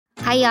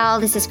Hi, y'all.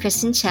 This is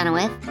Kristen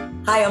Chenoweth.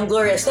 Hi, I'm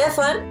Gloria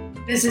Stefan.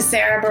 This is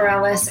Sarah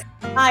Bareilles.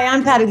 Hi,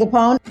 I'm Patti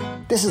LuPone.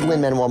 This is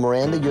Lin-Manuel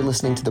Miranda. You're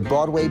listening to the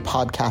Broadway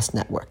Podcast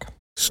Network.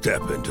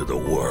 Step into the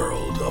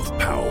world of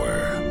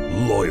power,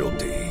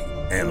 loyalty,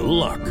 and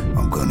luck.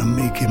 I'm gonna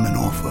make him an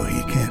offer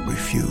he can't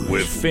refuse.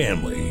 With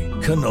family,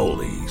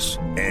 cannolis,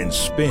 and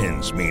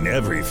spins mean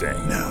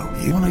everything. Now,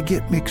 you wanna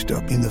get mixed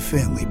up in the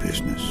family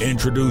business.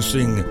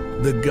 Introducing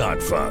The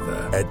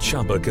Godfather at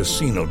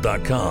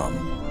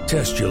ChumbaCasino.com.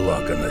 Test your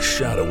luck in the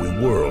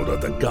shadowy world of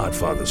The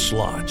Godfather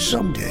slot.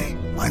 Someday,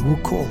 I will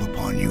call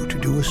upon you to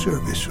do a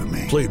service for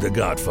me. Play The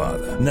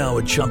Godfather, now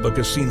at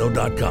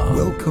ChumbaCasino.com.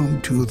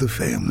 Welcome to the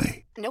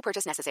family. No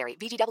purchase necessary.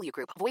 VGW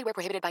Group. Void where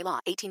prohibited by law.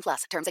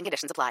 18+. Terms and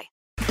conditions apply.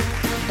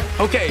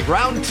 Okay,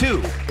 round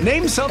two.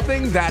 Name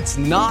something that's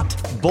not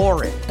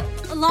boring.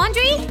 A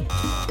laundry?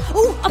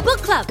 Ooh, a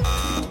book club.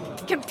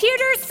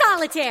 Computer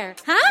solitaire,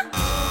 huh?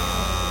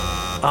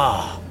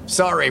 Ah, oh,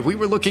 sorry. We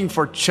were looking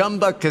for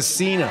Chumba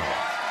Casino.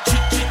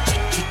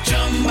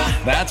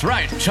 That's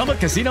right.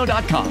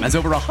 ChumbaCasino.com has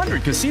over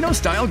 100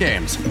 casino-style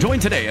games. Join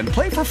today and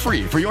play for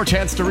free for your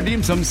chance to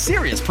redeem some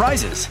serious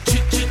prizes.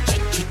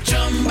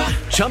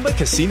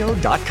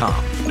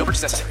 ChumbaCasino.com. No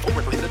purchase necessary. Void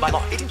where prohibited by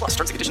law. 18+. Terms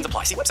and conditions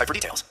apply. See website for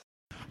details.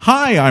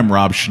 Hi, I'm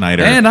Rob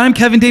Schneider. And I'm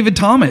Kevin David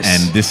Thomas.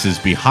 And this is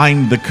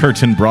Behind the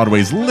Curtain,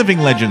 Broadway's Living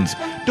Legends.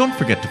 Don't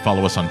forget to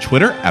follow us on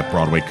Twitter at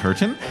Broadway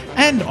Curtain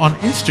and on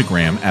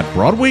Instagram at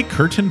Broadway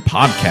Curtain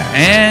Podcast.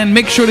 And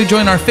make sure to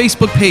join our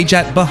Facebook page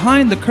at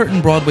Behind the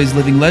Curtain, Broadway's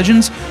Living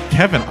Legends.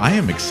 Kevin, I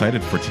am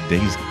excited for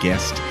today's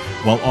guest.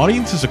 While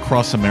audiences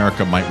across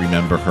America might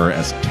remember her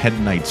as Ted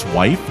Knight's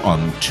wife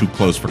on Too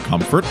Close for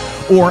Comfort,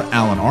 or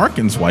Alan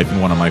Arkin's wife in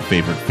one of my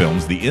favorite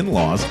films, The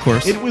In-Laws, of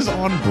course, it was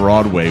on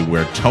Broadway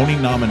where Tony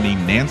nominee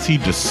Nancy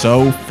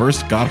Dussault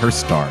first got her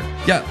start.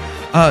 Yeah,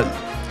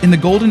 in the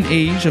golden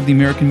age of the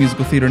American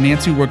musical theater,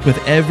 Nancy worked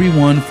with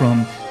everyone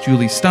from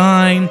Julie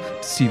Stein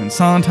to Stephen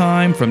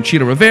Sondheim, from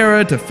Chita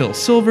Rivera to Phil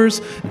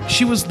Silvers.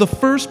 She was the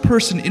first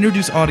person to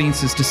introduce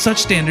audiences to such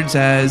standards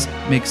as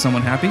Make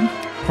Someone Happy,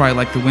 Cry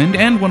Like the Wind,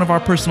 and one of our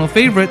personal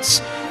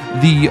favorites,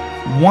 the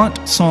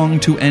want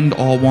song to end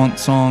all want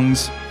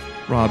songs,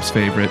 Rob's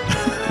favorite,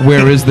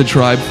 Where is the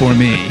Tribe for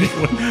Me?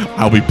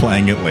 I'll be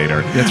playing it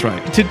later. That's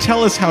right. To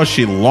tell us how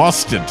she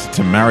lost it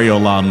to Mario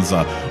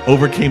Lanza,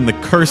 overcame the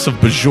curse of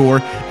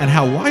Bajor, and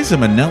how Liza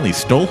Minnelli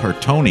stole her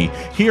Tony,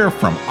 here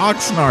from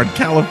Oxnard,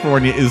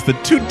 California, is the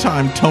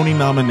two-time Tony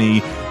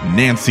nominee,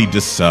 Nancy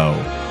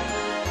Dussault.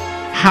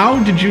 How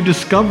did you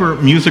discover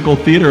musical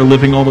theater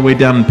living all the way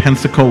down in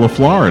Pensacola,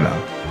 Florida?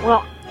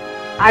 Well,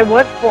 I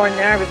was born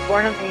there. I was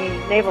born on the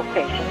Naval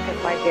Station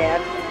because my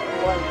dad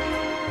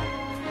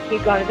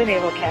he'd gone to the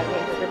Naval Academy,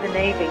 he was in the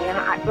Navy,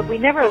 but we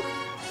never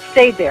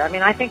stayed there. I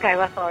mean, I think I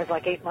left when I was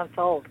like 8 months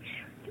old,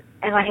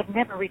 and I had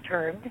never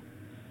returned.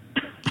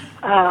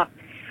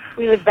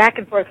 We lived back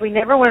and forth. We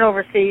never went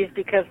overseas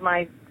because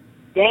my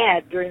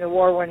dad, during the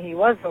war when he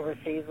was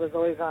overseas, was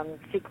always on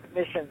secret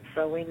missions,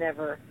 so we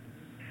never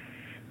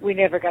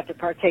got to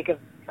partake of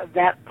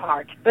that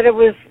part. But it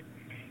was,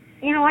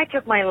 I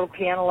took my little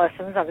piano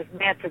lessons. I was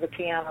mad for the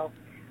piano,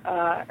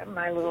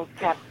 my little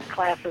tap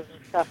classes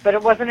and stuff. But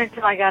it wasn't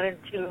until I got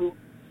into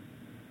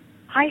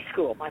high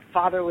school. My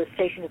father was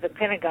stationed at the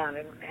Pentagon,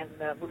 and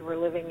we were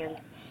living in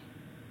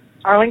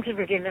Arlington,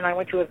 Virginia, and I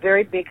went to a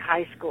very big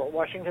high school,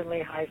 Washington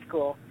Lee High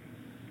School,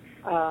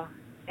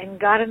 and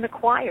got in the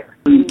choir.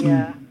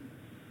 The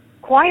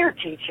choir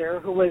teacher,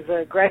 who was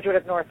a graduate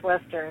of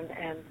Northwestern,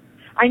 and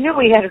I knew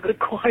we had a good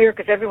choir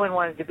because everyone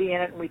wanted to be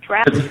in it, and we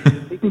traveled.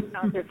 We did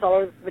concerts all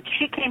over. But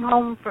she came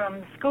home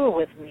from school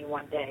with me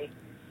one day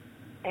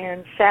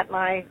and sat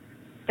my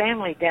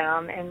family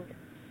down, and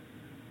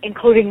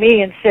including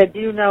me, and said, "Do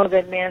you know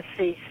that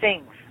Nancy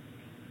sings?"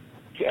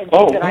 And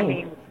she said, "I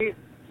mean,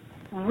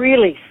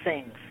 really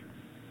sings.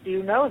 Do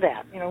you know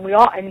that?" We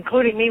all,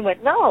 including me,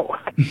 went, "No."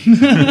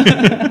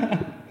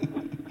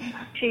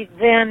 She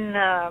then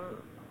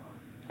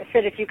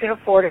said, "If you can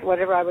afford it,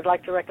 whatever, I would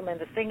like to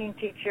recommend a singing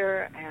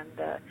teacher."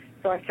 And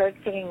so I started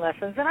singing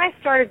lessons, and I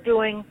started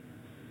doing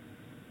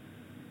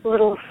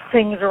little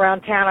things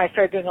around town. I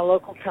started doing a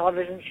local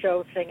television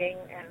show singing,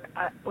 and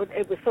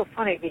it was so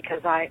funny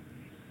because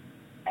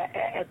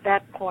at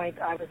that point,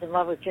 I was in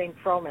love with Jane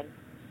Froman.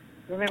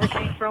 Remember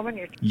Jane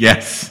Froman?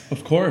 Yes,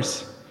 of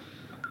course.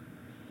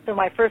 So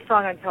my first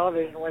song on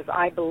television was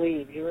 "I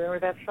Believe." You remember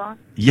that song?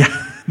 Yeah,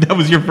 that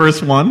was your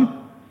first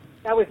one?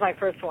 That was my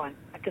first one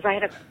because I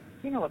had a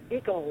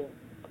big old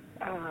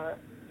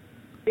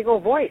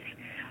voice,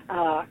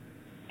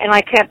 and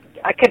I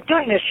kept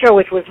doing this show,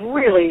 which was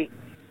really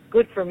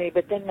good for me.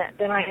 But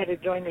then I had to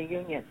join the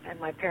union, and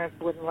my parents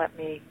wouldn't let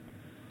me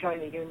join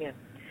the union.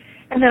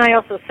 And then I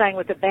also sang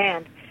with the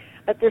band.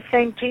 But this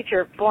same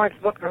teacher, Florence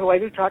Booker, who I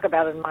do talk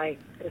about in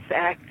this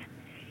act,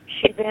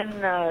 she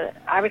then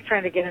I was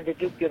trying to get into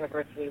Duke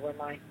University where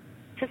my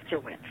sister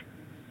went.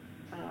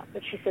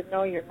 But she said,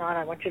 "No, you're not.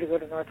 I want you to go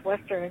to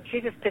Northwestern." And she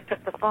just picked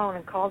up the phone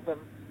and called them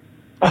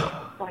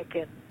like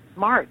in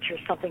March or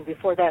something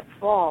before that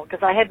fall,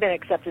 because I had been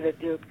accepted at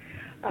Duke.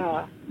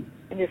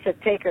 and just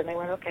said, take her, and they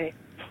went, okay.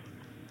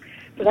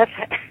 So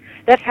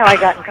that's how I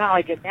got in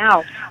college, and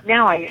now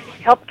I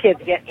help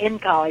kids get in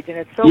college, and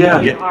it's so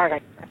really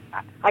hard.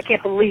 I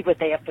can't believe what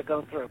they have to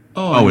go through.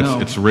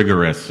 It's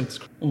rigorous.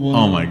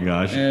 Oh my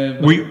gosh.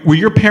 Were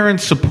your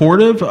parents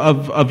supportive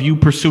of you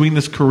pursuing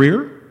this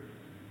career?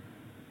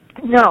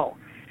 No,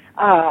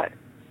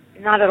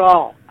 not at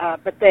all.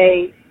 But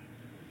they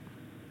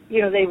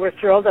were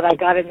thrilled that I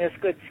got in this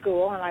good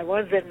school, and I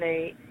was in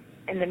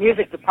the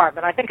music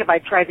department. I think if I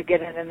tried to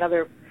get in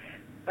another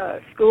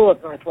school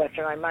at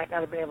Northwestern, I might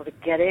not have been able to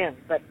get in,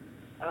 but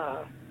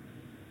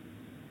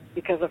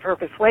because of her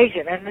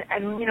persuasion. And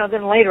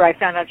then later I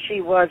found out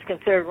she was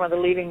considered one of the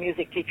leading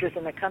music teachers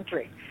in the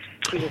country.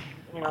 She was,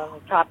 in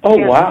the top 10. Oh,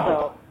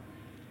 wow.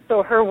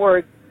 So her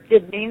word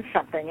did mean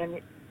something,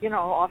 and,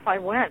 off I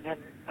went.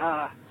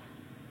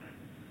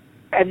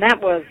 And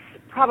that was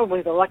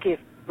probably the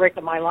luckiest break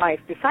of my life,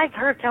 besides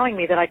her telling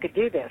me that I could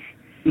do this.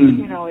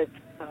 It's,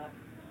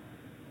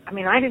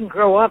 I didn't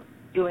grow up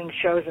doing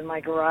shows in my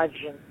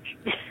garage and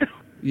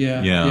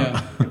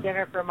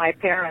dinner for my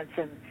parents,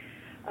 and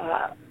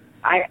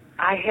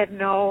I had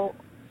no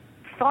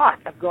thought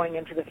of going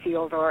into the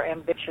field or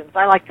ambitions.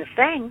 I like to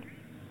sing.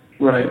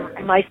 Right.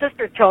 And my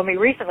sister told me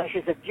recently,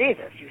 she said,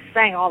 Jesus, you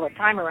sang all the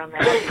time around the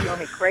house, you drove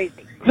me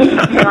crazy.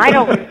 And I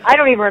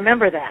don't even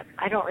remember that.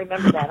 I don't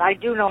remember that. I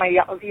do know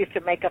I used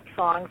to make up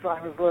songs when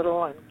I was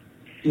little and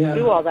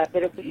do all that,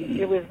 but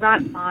it was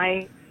not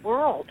my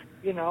world,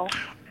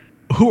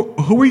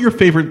 Who were your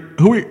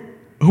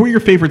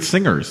favorite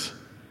singers?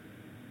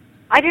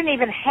 I didn't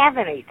even have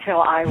any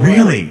till I was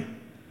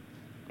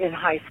in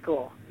high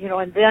school,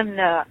 and then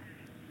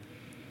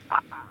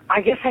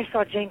I guess I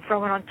saw Jane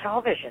Froman on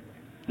television,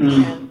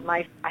 and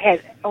I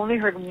had only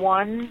heard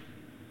one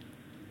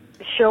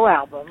show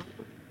album,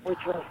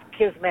 which was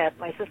Kismet.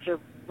 My sister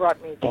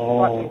brought me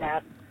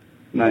that.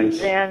 Nice.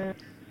 Then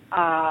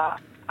I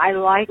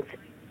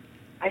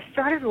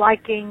started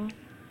liking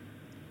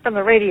from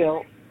the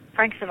radio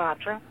Frank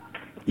Sinatra.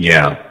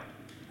 Yeah.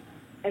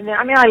 And then,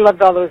 I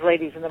loved all those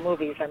ladies in the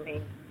movies. I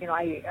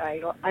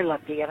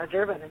loved Deanna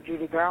Durbin and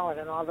Judy Garland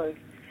and all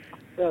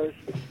those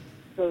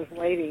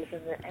ladies.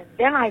 And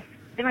then I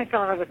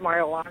fell in love with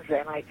Mario Lanza.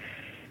 And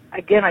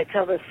I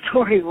tell this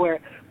story where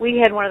we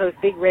had one of those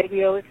big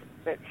radios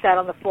that sat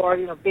on the floor,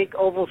 big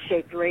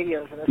oval-shaped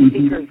radios, and the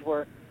speakers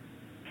were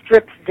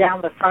stripped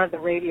down the front of the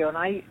radio. And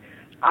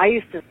I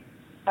used to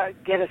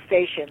get a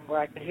station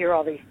where I could hear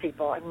all these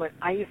people. And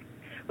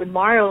when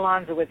Mario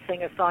Lanza would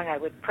sing a song, I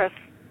would press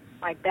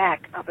my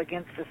back up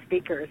against the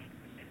speakers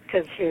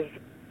because his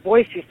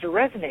voice used to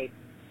resonate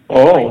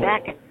on my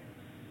back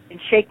and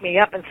shake me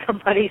up. And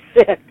somebody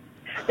said,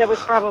 that was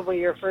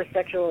probably your first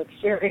sexual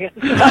experience.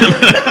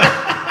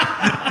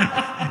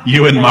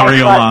 You and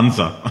Mario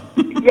Lanza.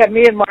 Yeah,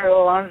 me and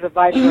Mario Lanza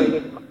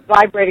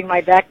vibrating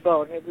my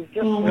backbone. It was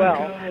just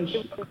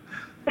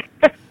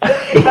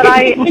but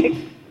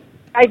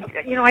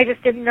I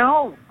just didn't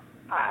know.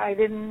 I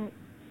didn't,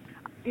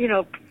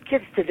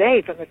 kids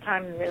today, from the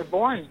time they're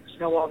born,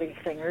 know all these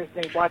singers.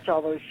 They watch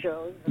all those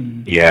shows.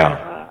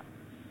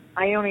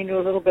 I only knew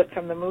a little bit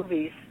from the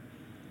movies.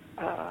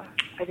 I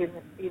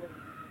didn't even.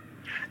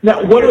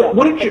 Now, what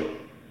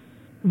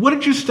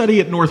did you study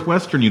at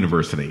Northwestern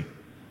University?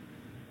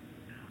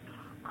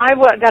 I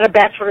got a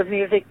Bachelor of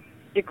Music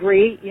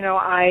degree.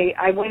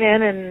 I went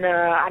in and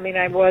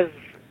I was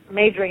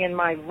majoring in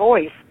my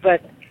voice,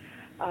 but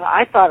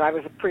I thought I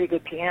was a pretty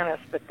good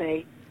pianist. But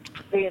they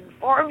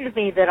informed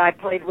me that I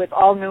played with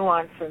all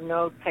nuance and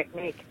no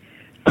technique.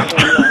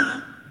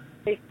 So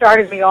they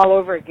started me all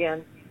over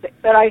again. But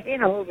it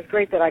was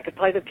great that I could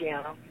play the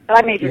piano. But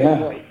I majored in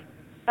voice.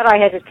 But I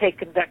had to take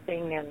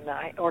conducting and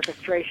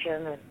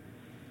orchestration and,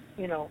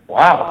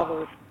 all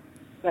those.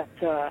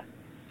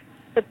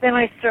 But then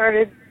I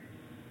started,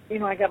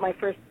 I got my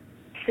first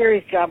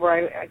serious job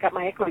where I got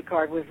my equity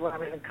card was when I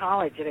was in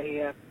college at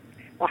a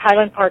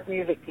Highland Park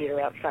Music Theater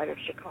outside of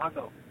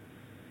Chicago.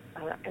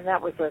 And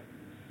that was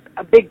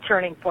a big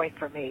turning point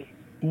for me.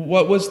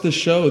 What was the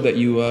show that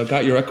you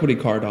got your equity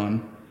card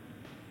on?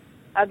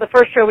 The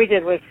first show we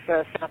did was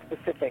South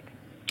Pacific.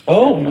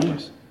 Oh,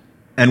 nice.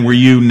 And were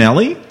you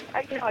Nellie?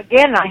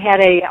 Again, I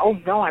had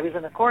I was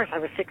in the chorus. I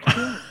was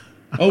 16.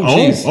 Oh,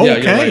 jeez. Oh, yeah,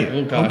 okay. You're right.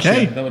 Oh, gosh.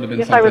 Okay. Yeah, that would have been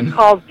Yes, something. I was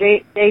called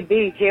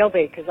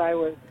jailbait because I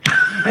was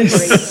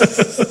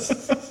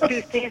underage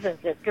 2 seasons.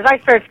 Because I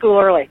started school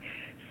early,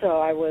 so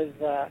I was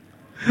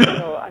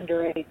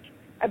underage.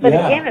 But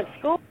again, at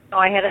school,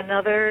 I had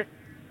another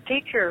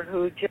teacher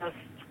who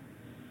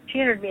she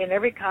entered me in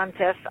every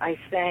contest. I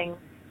sang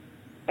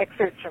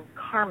excerpts from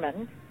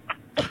Carmen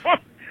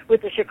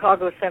with the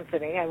Chicago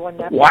Symphony. I won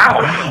that.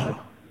 Wow.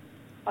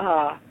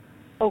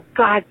 Oh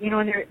God,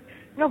 and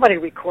nobody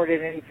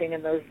recorded anything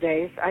in those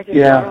days. I just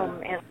went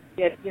home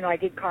and I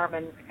did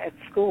Carmen at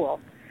school,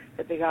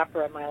 the big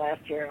opera, my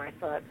last year, and I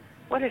thought,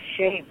 what a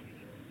shame.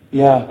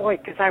 Yeah. Boy,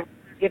 because I would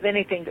give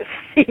anything to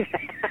see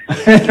that.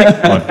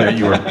 I bet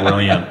you were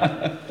brilliant.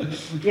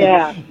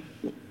 Yeah.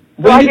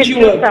 When did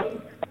you?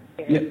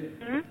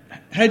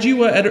 Had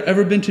you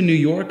ever been to New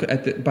York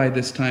by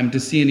this time to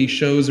see any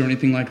shows or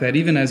anything like that,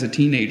 even as a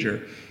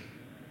teenager?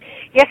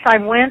 Yes, I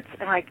went,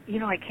 and I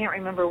can't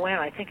remember when.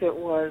 I think it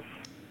was,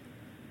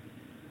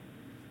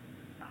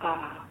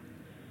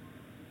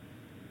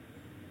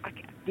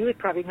 you would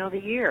probably know the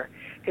year,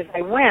 because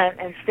I went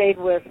and stayed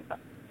with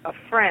a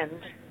friend.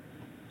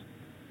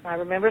 I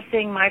remember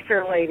seeing My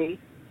Fair Lady,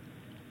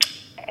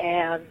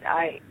 and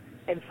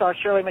saw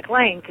Shirley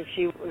MacLaine, because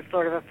she was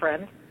sort of a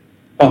friend.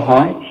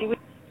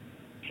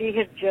 She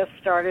had just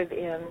started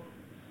in,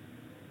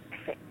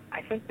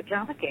 I think,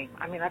 Pajama Game.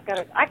 I mean, I've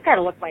got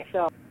to look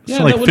myself. Yeah,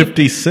 so like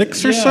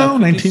 56 or so?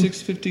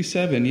 56,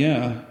 57,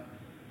 yeah.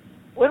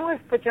 When was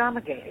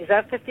Pajama Game? Is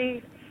that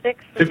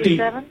 56,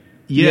 57?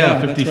 Yeah,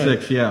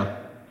 56, yeah.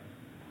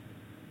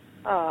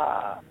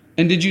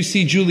 And did you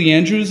see Julie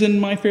Andrews in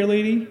My Fair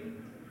Lady?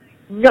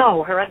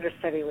 No, her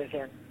understudy was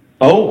in.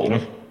 Oh.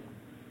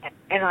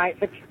 And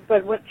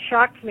but what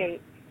shocked me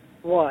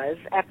was,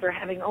 after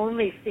having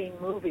only seen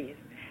movies,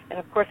 and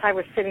of course I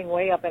was sitting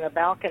way up in a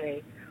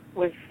balcony,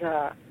 was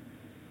I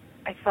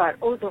thought,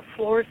 oh, the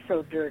floor's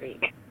so dirty.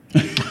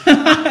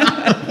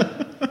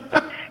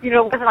 You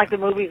know, it wasn't like the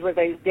movies where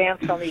they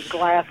danced on these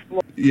glass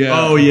floors. Yeah.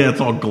 Oh, yeah, it's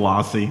all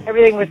glossy.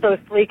 Everything was so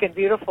sleek and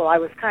beautiful. I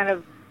was kind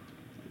of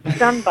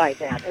stunned by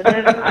that. And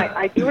then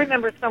I do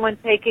remember someone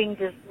taking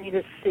me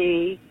to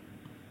see,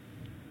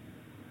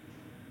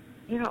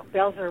 you know,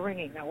 Bells Are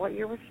Ringing. Now, what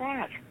year was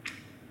that?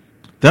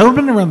 That would have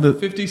been around the...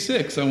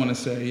 56, I want to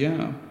say,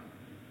 yeah.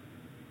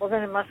 Well,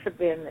 then it must have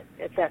been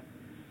at that...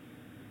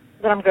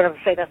 Then I'm going to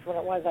say that's when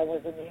it was. I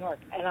was in New York.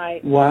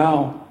 And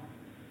Wow.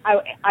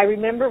 I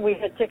remember we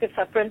had tickets.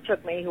 A friend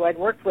took me who I'd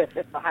worked with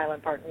at the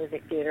Highland Park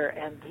Music Theater,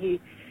 and he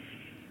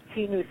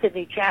knew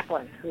Sidney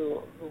Chaplin,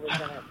 who was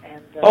in it,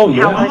 and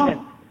Hal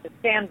Linton, the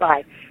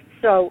standby.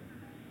 So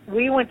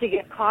we went to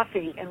get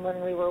coffee, and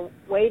when we were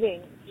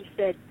waiting, he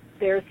said,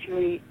 "There's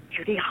Judy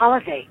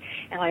Holliday."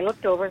 And I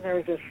looked over, and there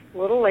was this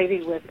little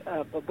lady with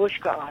a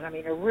babushka on. I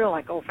mean, a real,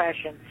 like,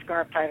 old-fashioned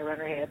scarf tied around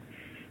her head,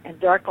 and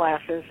dark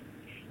glasses.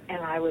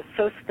 And I was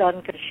so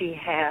stunned because she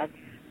had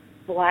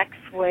black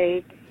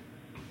suede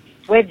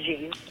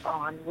wedgies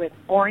on with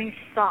orange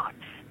socks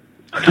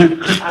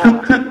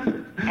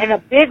and a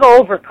big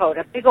overcoat,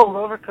 old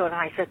overcoat. And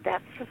I said,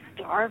 "That's the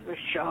star of the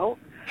show?"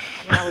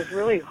 I mean, I was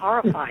really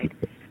horrified.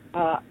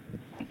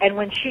 And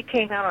when she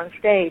came out on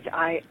stage,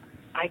 I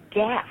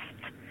gasped.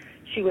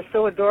 She was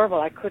so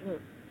adorable.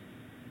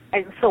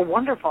 And so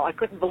wonderful. I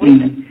couldn't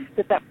believe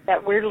it,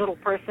 that weird little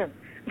person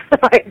that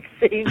I had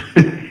seen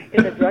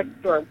in the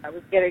drugstore. I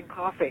was getting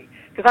coffee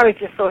because I was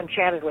just so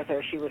enchanted with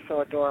her. She was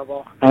so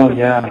adorable. Oh,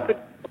 yeah.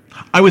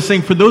 I was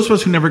saying, for those of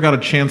us who never got a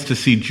chance to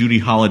see Judy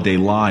Holliday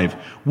live,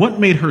 what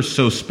made her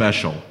so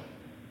special?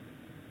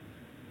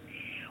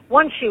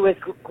 One, she was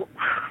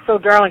so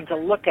darling to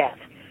look at,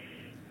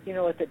 you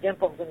know, with the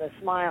dimples and the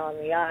smile and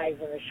the eyes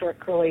and the short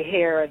curly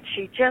hair, and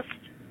she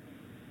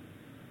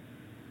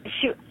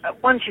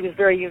was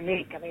very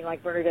unique. I mean,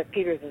 like Bernadette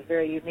Peters is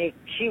very unique.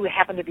 She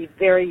happened to be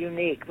very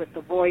unique with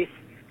the voice,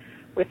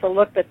 with the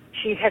look, that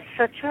she had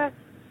such a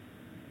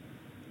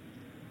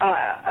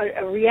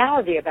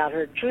reality about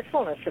her,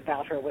 truthfulness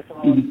about her, with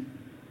all of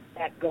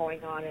that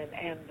going on,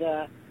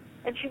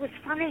 and she was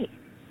funny,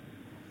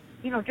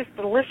 you know, just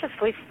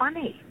deliciously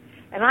funny.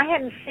 And I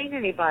hadn't seen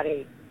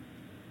anybody.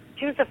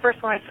 She was the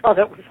first one I saw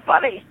that was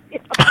funny, you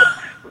know,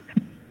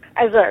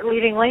 as a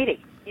leading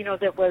lady, you know,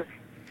 that was,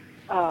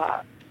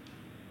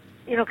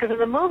 you know, because in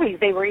the movies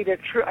they were either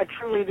a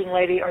true leading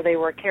lady or they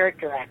were a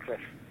character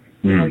actress.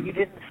 You know, you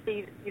didn't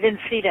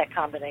see that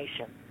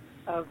combination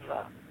of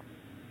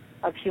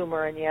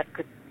humor, and yet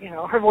you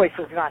know, her voice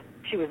was not.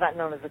 She was not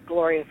known as a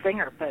glorious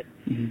singer, but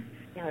you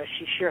know,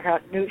 she sure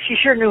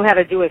knew how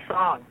to do a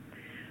song.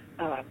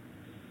 I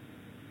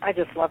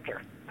just loved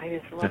her.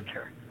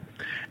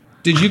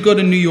 Did you go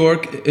to New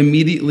York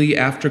immediately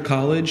after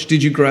college?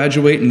 Did you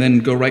graduate and then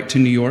go right to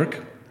New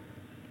York?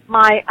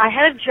 I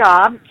had a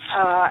job.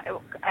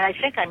 I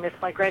think I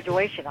missed my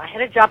graduation. I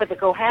had a job at the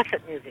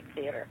Cohasset Music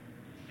Theater,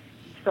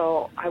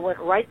 so I went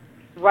right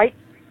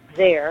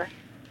there.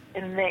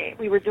 And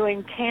we were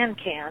doing Can,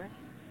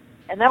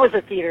 and that was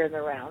a theater in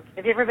the Round.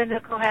 Have you ever been to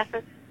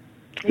Cohasset?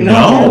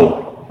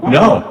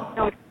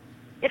 No.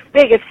 It's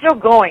big. It's still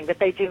going, but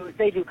they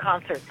do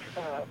concerts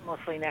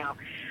mostly now.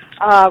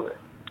 But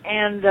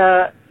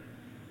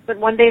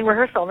one day in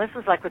rehearsal, and this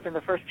was like within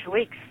the first 2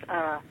 weeks,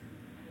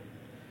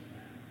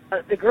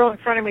 the girl in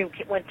front of me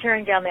went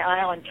tearing down the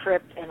aisle and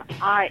tripped, and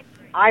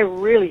I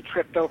really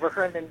tripped over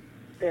her, and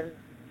then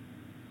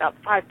about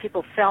 5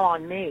 people fell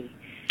on me,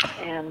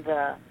 and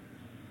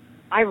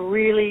I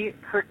really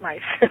hurt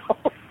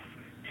myself.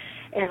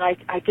 And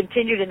I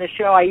continued in the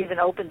show. I even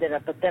opened it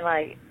up, but then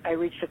I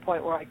reached a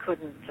point where I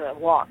couldn't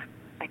walk.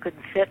 I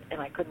couldn't sit, and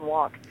I couldn't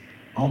walk.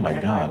 Oh, my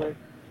God.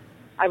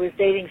 I was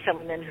dating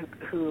someone then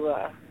who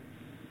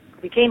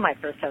became my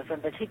first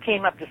husband, but he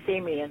came up to see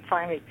me, and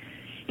finally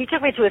he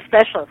took me to a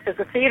specialist because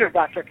the theater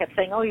doctor kept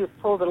saying, "Oh, you've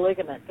pulled a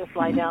ligament. Just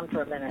lie down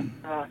for a minute."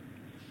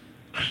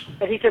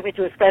 But he took me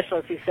to a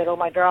specialist. He said, "Oh,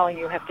 my darling,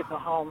 you have to go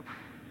home."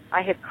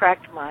 I had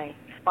cracked my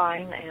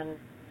spine and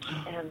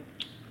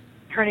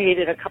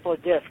herniated a couple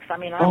of discs. I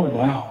mean, I was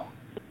wow.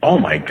 Oh,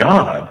 my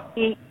God.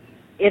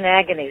 in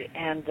agony.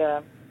 And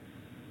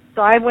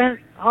so I went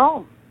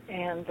home.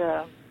 And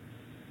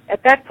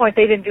at that point,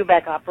 they didn't do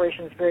back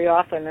operations very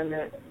often. And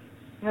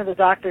the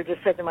doctor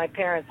just said to my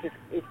parents,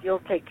 if you'll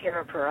take care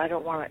of her,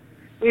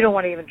 we don't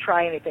want to even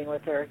try anything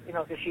with her,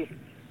 because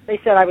they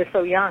said I was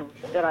so young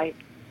that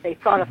they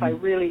thought if I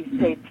really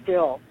stayed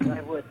still,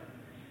 I would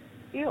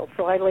heal.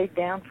 So I laid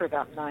down for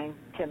about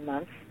 9-10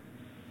 months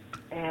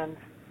and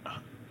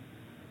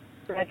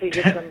gradually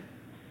did some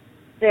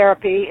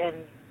therapy and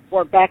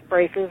wore back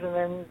braces,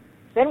 and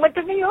then went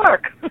to New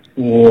York.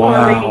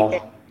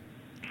 Wow.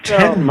 So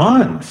 10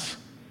 months.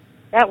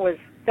 That was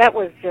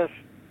just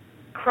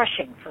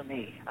crushing for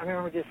me. I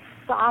remember just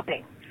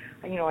sobbing.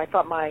 I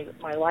thought my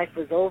life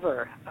was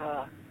over.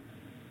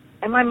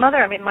 And my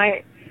mother,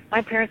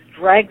 my parents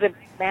dragged the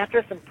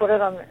mattress and put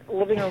it on the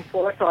living room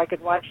floor so I could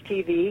watch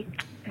TV.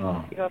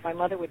 Oh. My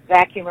mother would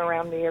vacuum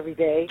around me every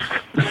day.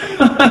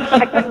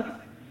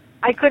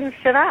 I couldn't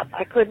sit up.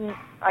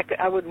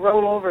 I would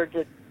roll over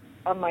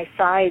on my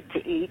side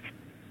to eat.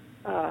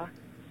 I'd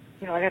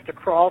have to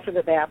crawl to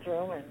the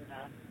bathroom, and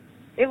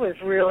it was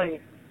really,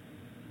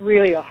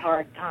 really a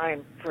hard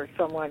time for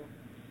someone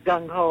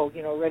gung-ho,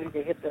 ready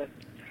to hit the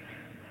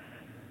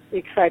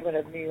excitement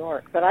of New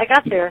York. But I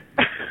got there.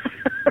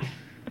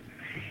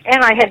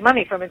 And I had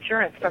money from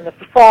insurance from the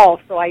fall,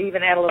 so I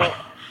even had a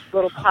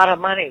little pot of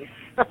money.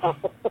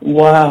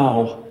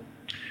 Wow.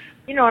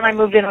 And I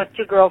moved in with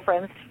 2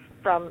 girlfriends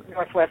from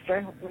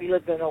Northwestern. We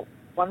lived in a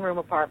one-room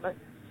apartment.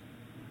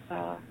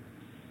 Do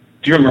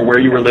you remember where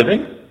you were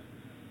living?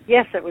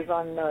 Yes, it was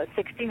on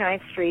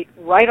 69th Street,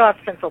 right off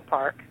Central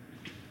Park.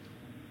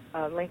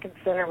 Lincoln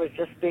Center was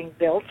just being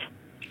built.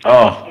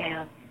 Oh.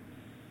 And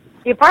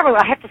the apartment,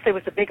 I have to say,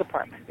 was a big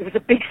apartment. It was a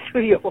big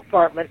studio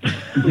apartment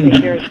with a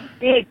very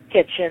big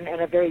kitchen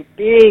and a very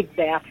big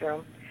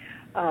bathroom.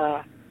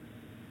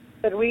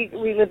 But we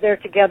lived there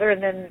together,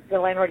 and then the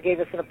landlord gave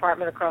us an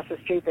apartment across the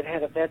street that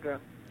had a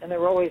bedroom. And there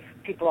were always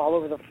people all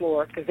over the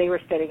floor because they were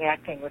studying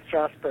acting with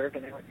Strasberg,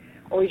 and they were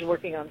always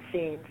working on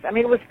scenes.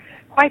 It was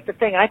quite the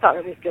thing. I thought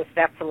it was just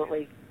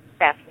absolutely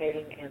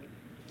fascinating and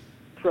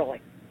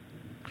thrilling.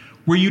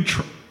 Were you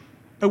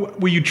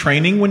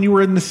training when you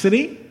were in the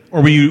city?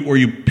 Or were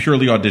you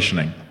purely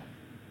auditioning?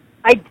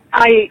 I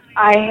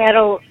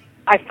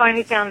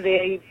finally found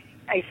a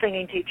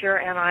singing teacher,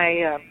 and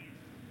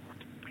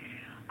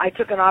I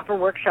took an opera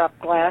workshop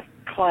class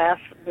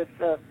with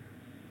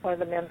one of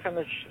the men from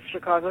the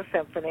Chicago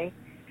Symphony,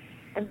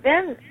 and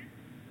then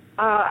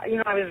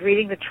I was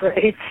reading the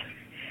trades,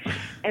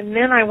 and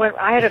then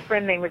I had a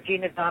friend named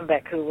Regina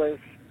Dombeck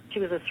she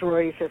was a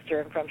sorority sister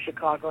and from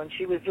Chicago, and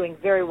she was doing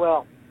very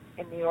well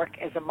in New York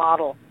as a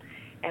model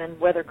and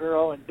weather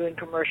girl and doing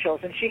commercials,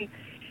 and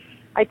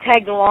I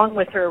tagged along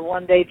with her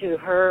one day to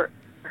her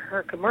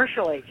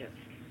commercial agent,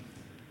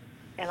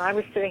 and I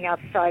was sitting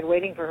outside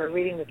waiting for her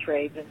reading the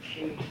trades, and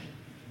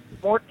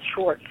Mort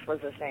Schwartz was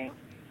his name,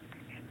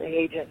 the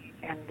agent,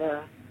 and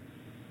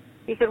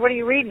he said, "What are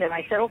you reading?" And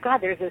I said, "Oh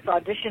God, there's this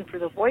audition for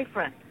The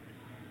Boyfriend."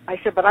 I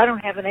said, "But I don't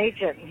have an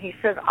agent." And he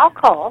said, "I'll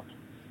call."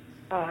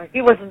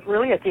 He wasn't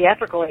really a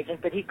theatrical agent,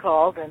 but he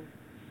called, and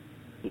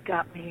he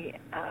got me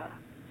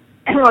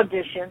an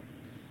audition.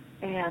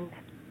 And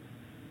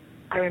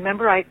I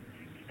remember I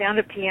found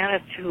a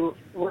pianist who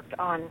worked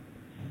on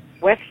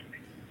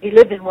he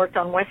lived and worked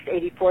on West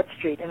 84th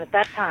Street. And at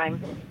that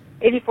time,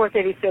 84th,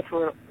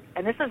 85th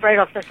and this is right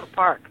off Central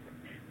Park,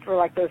 for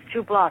like those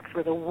 2 blocks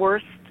were the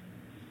worst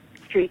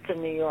streets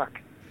in New York.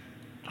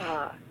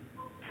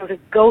 So to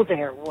go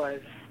there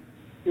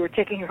you were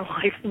taking your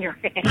life in your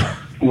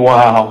hands.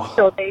 Wow.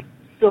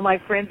 So my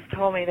friends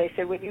told me, they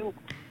said, when you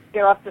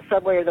get off the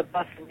subway or the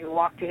bus and you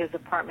walk to his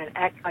apartment,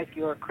 act like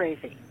you're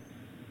crazy.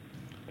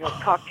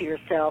 Talk to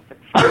yourself and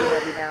scream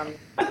every now and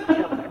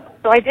then.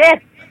 So I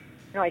did.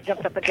 I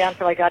jumped up and down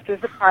until I got to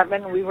his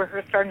apartment, and we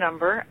rehearsed our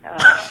number,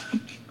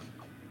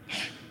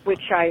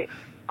 which I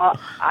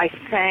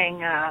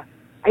sang. I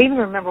even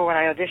remember what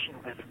I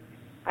auditioned with.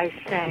 I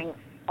sang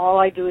 "All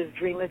I Do Is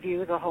Dream of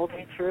You" the whole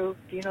day through.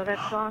 Do you know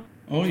that song?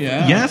 Oh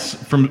yeah.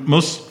 Yes,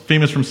 most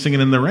famous from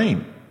 "Singing in the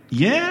Rain."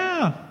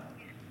 Yeah.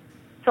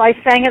 So I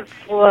sang it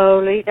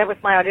slowly. That was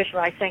my audition.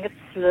 I sang it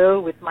slow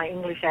with my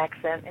English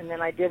accent, and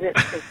then I did it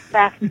as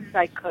fast as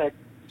I could,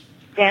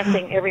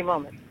 dancing every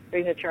moment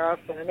during the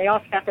Charleston. And they all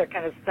sat there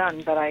kind of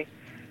stunned, but I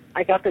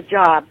got the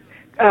job.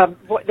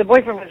 The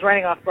Boyfriend was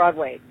running off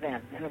Broadway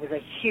then, and it was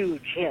a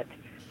huge hit.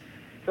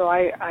 So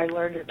I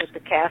learned it with the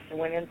cast and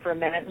went in for a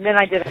minute, and then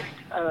I did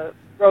a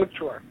road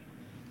tour.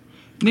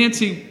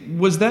 Nancy,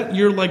 was that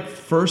your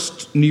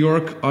first New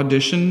York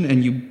audition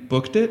and you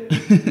booked it?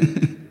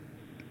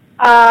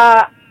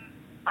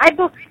 I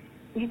booked,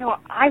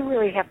 I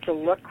really have to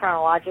look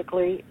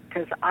chronologically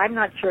because I'm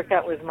not sure if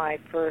that was my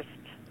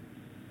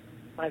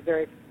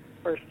very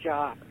first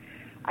job.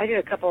 I did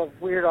a couple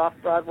of weird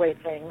off-Broadway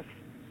things.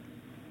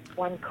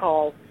 One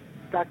called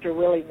Dr.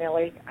 Willy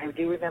Nilly. I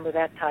do remember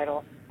that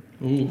title.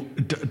 Ooh.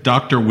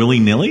 Dr. Willy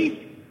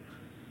Nilly?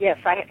 Yes,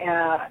 and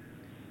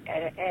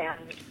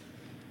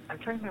I'm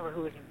trying to remember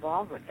who was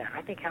involved with that.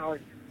 I think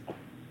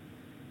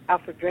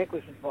Alfred Drake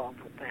was involved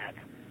with that.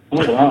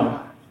 Oh,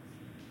 wow.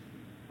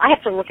 I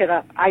have to look it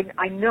up.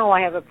 I know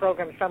I have a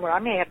program somewhere. I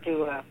may have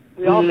to,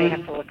 we all may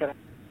have to look it up.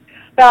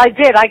 But I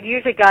did. I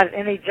usually got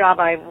any job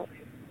I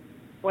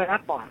went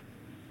up on.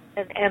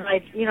 And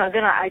I,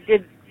 then I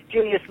did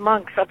Julius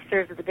Monk's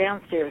Upstairs at the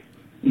Downstairs.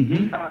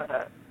 Mm-hmm.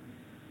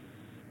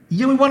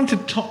 Yeah, we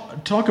wanted to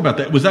talk about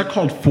that. Was that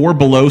called Four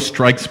Below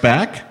Strikes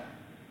Back?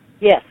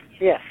 Yes.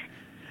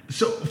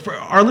 So for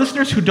our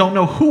listeners who don't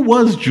know, who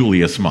was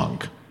Julius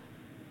Monk?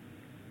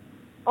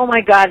 Oh,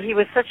 my God, he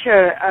was such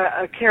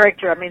a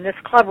character. I mean, this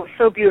club was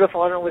so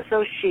beautiful, and it was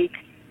so chic.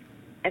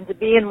 And to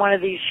be in one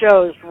of these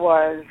shows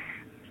was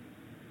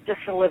just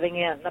a living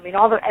in. I mean,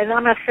 and I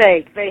must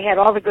say, they had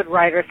all the good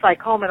writers,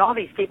 like Holman. All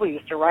these people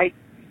used to write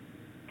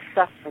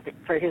stuff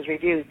for his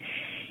reviews.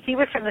 He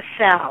was from the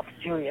South,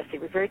 Julius. He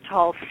was very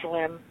tall,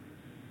 slim,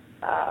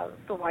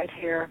 the white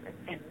hair,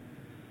 and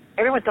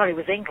everyone thought he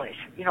was English.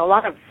 A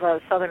lot of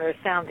Southerners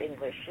sound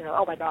English.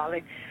 Oh, my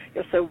darling,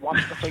 you're so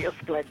wonderful, you're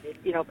splendid.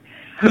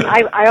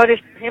 I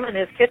auditioned him in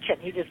his kitchen.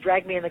 He just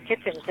dragged me in the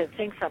kitchen and said,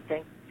 sing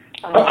something.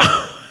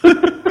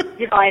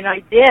 And I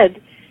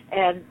did,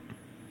 and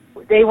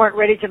they weren't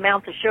ready to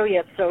mount the show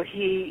yet, so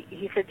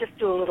he said, just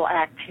do a little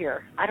act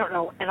here. I don't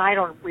know, and I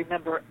don't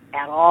remember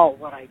at all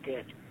what I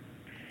did.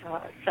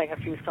 Sang a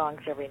few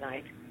songs every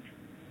night.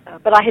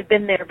 But I had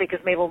been there because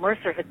Mabel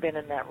Mercer had been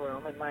in that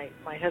room, and my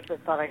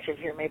husband thought I should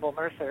hear Mabel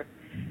Mercer.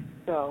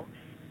 So,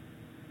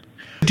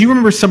 do you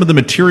remember some of the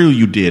material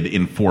you did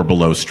in Four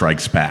Below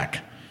Strikes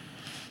Back?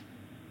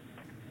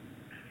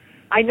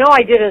 I know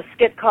I did a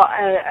skit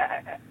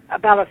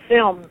about a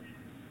film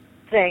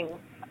thing,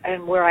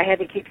 and where I had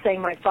to keep saying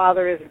my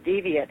father is a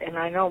deviant, and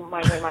I know when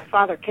my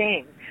father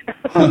came.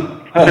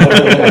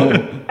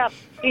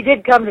 He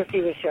did come to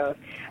see the shows.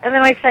 And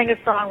then I sang a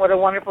song, What a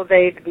Wonderful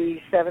Day to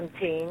Be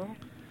 17.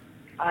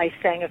 I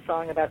sang a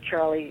song about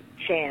Charlie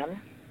Chan,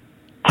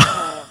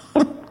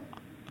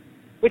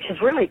 which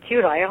is really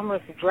cute. I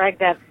almost dragged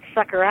that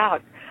sucker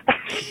out.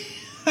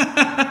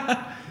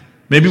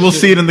 Maybe we'll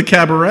see it in the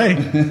cabaret.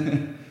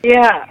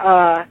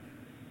 Yeah.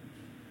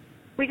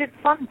 We did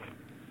fun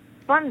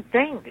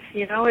things.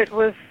 It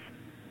was...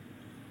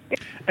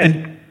 I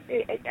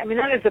mean,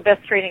 that is the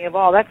best training of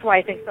all. That's why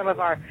I think some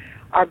of our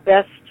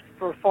best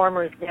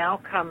performers now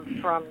come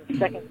from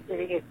Second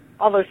City.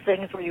 All those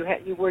things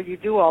where you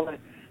do all the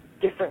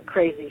different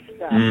crazy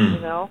stuff,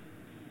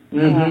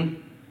 Mm-hmm.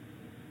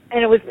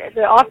 And it was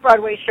the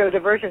off-Broadway show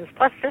diversions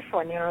plus this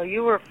one.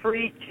 You were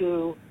free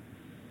to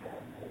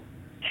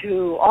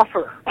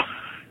offer,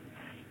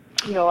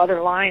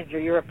 other lines or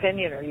your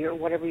opinion or your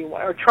whatever you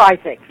want, or try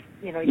things.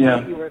 You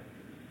were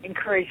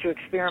encouraged to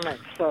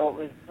experiment. So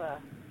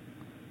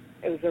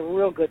it was a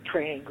real good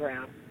training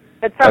ground.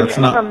 But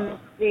from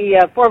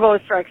the Four Below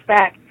Strikes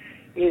Back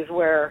is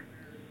where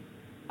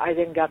I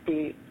then got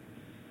the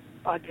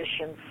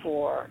audition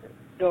for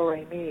Do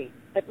Re Mi.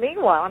 But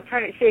meanwhile, I'm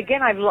trying to see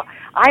again.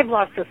 I've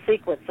lost the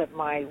sequence of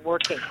my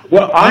working.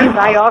 Well,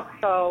 I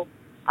also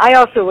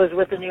was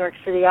with the New York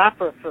City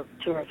Opera for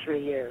 2 or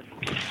 3 years.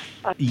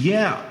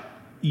 Yeah,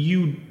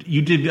 you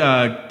did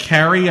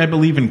Carrie, I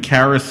believe, in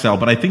Carousel,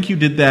 but I think you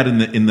did that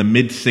in the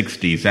mid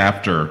 '60s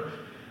after.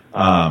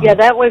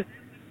 That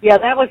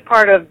was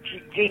part of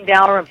Jean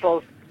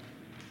Dalrymple's.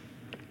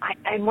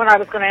 And what I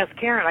was going to ask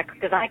Karen,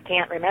 because I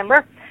can't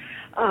remember,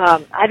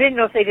 I didn't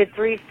know if they did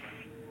 3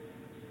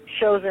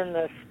 shows in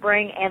the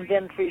spring and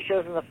then 3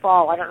 shows in the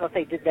fall. I don't know if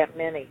they did that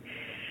many.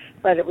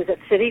 But it was at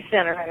City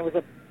Center, and it was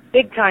a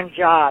big-time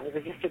job. It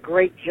was just a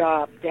great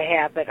job to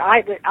have. But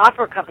the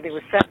opera company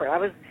was separate. I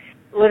was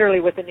literally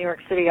with the New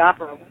York City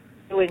Opera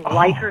doing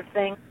lighter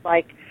things.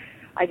 Like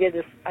I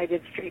did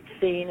Street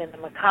Scene and the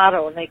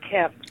Mikado, and they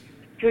kept...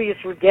 Julius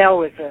Rudel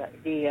was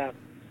the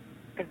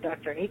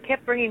conductor, and he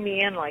kept bringing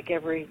me in like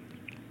every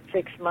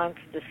 6 months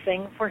to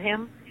sing for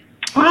him.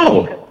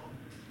 Oh!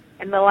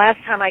 And the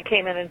last time I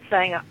came in and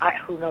sang,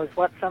 who knows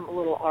what, some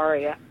little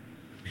aria,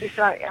 he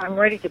said, I'm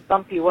ready to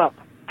bump you up.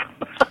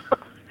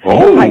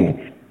 Oh!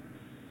 Like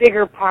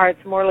bigger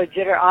parts, more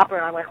legit opera,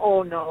 and I went,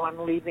 oh no, I'm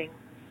leaving.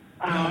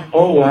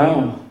 Oh,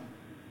 wow.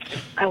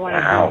 I want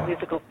to do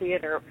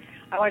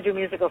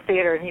musical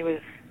theater. And he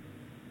was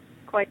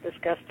quite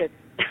disgusted.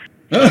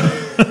 I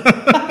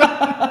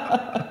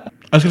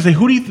was going to say,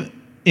 who do you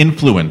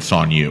influence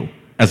on you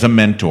as a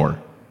mentor?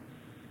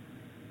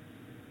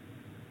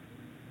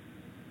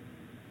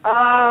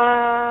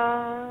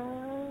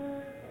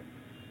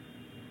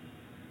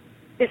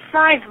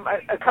 Besides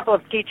a couple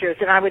of teachers,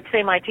 and I would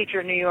say my teacher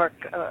in New York,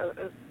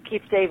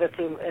 Keith Davis,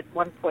 who at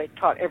one point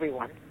taught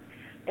anyone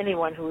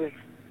who was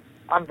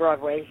on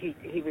Broadway,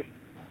 he was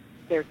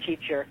their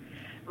teacher.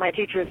 My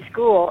teacher at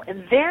school,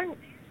 and then,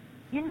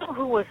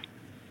 who was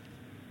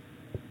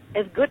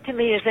as good to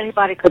me as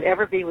anybody could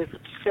ever be was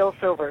Phil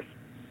Silvers.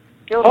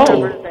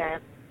 Silvers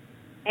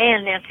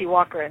and Nancy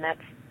Walker, and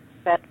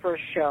that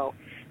first show.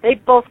 They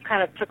both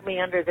kind of took me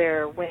under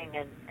their wing,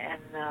 and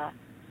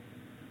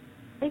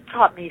they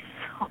taught me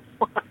so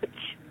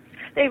much.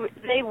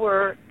 they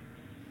were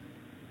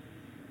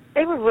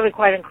really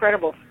quite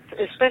incredible,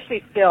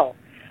 especially Phil,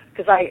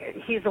 because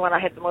he's the one I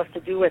had the most to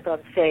do with on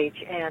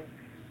stage. And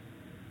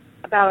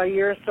about a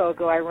year or so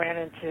ago, I ran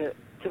into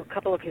a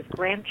couple of his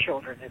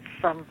grandchildren at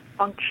some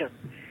function,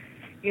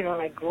 and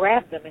I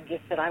grabbed them and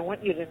just said, "I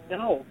want you to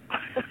know,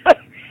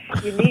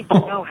 you need to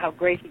know how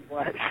great he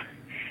was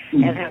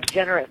and how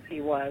generous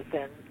he was."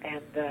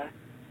 And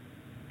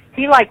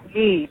he liked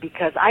me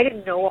because I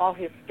didn't know all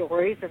his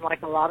stories, and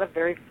like a lot of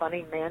very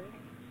funny men,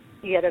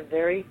 he had a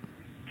very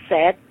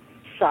sad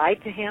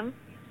side to him.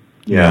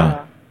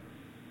 Yeah.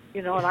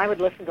 And I would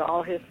listen to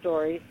all his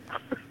stories,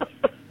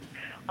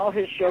 all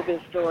his showbiz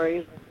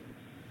stories,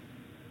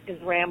 his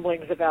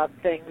ramblings about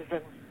things,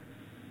 and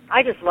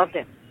I just loved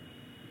him.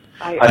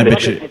 I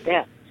loved him to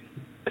death.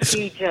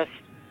 He just,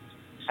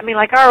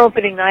 like our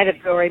opening night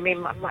at Glory,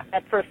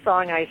 that first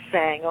song I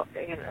sang,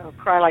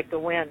 Cry Like the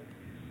Wind,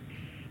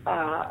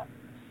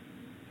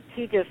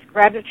 he just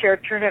grabbed a chair,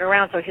 turned it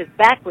around so his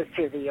back was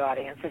to the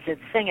audience and said,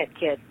 "Sing it,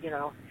 kid,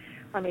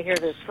 let me hear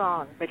this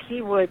song." But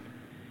he would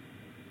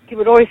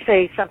always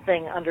say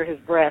something under his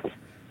breath,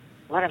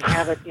 "Let him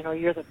have it,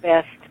 you're the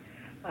best,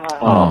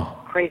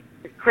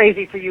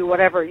 crazy for you,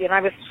 whatever."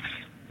 I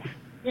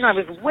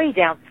was way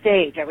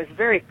downstage. I was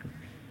very,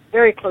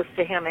 very close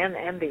to him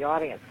and the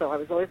audience, so I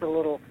was always a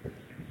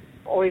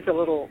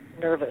little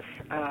nervous.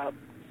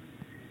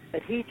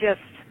 But he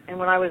just, and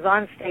when I was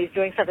on stage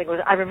doing something,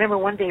 I remember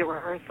one day at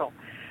rehearsal,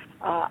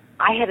 I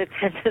had a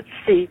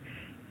tendency,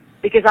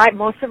 because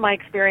most of my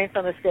experience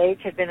on the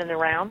stage had been in the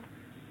round,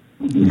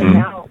 and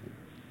now,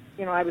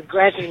 I was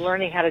gradually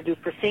learning how to do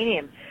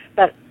proscenium,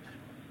 but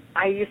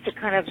I used to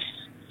kind of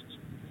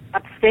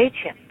upstage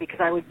him because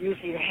I would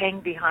usually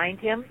hang behind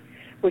him,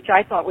 which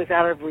I thought was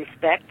out of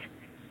respect.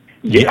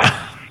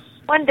 Yeah.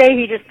 One day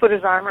he just put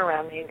his arm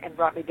around me and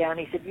brought me down.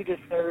 He said, "You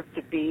deserve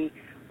to be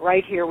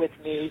right here with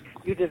me.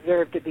 You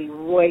deserve to be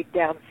right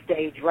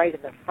downstage, right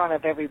in the front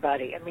of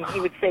everybody." He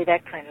would say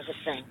that kind of a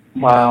thing.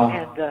 Wow.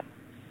 And,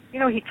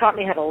 he taught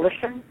me how to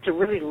listen, to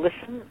really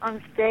listen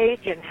on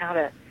stage, and how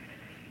to,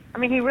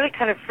 he really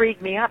kind of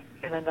freed me up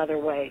in another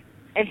way.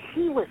 And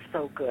he was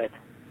so good.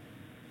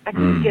 I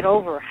couldn't get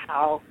over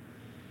how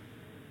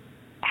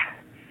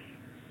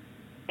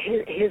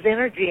his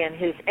energy and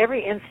his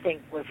every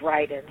instinct was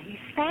right, and he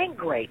sang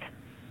great.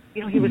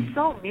 He was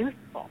so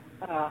musical.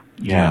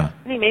 Yeah.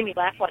 And he made me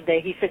laugh one day.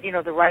 He said,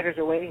 the writers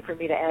are waiting for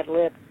me to ad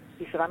lib.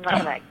 He said, "I'm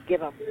not going to give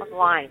them one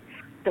line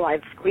till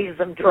I've squeezed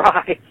them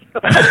dry."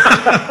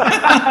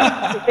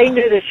 They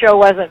knew the show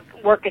wasn't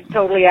working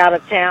totally out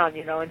of town,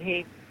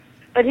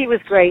 but he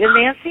was great. And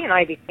Nancy and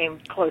I became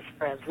close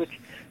friends, which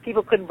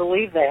people couldn't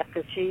believe that,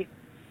 because she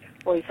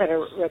always had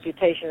a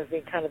reputation as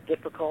being kind of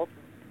difficult.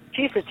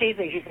 She used to tease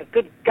me. She said,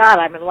 "Good God,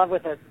 I'm in love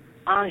with an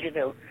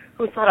ingenue.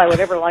 Who thought I would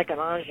ever like an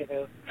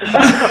ingenue?"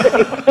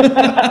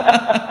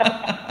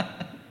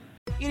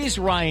 It is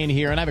Ryan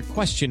here, and I have a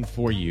question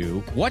for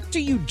you. What do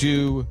you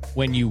do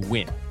when you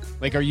win?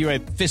 Like, are you a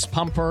fist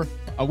pumper,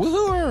 a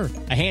woo-hooer,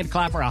 a hand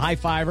clapper, a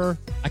high-fiver?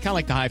 I kind of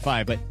like the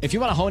high-five, but if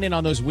you want to hone in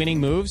on those winning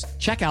moves,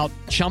 check out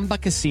Chumba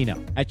Casino.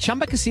 At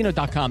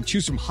ChumbaCasino.com,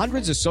 choose from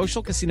hundreds of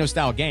social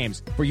casino-style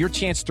games for your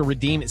chance to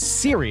redeem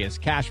serious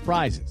cash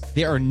prizes.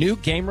 There are new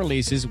game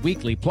releases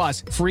weekly,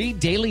 plus free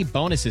daily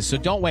bonuses, so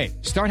don't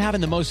wait. Start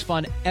having the most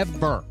fun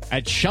ever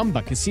at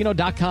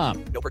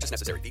ChumbaCasino.com. No purchase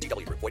necessary.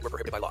 VGW Group. Void where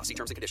prohibited by law. See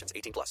terms and conditions.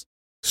 18+.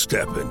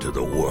 Step into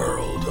the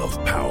world of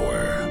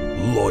power,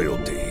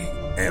 loyalty,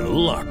 and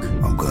luck.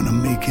 I'm gonna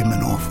make him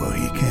an offer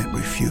he can't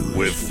refuse.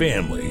 With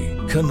family,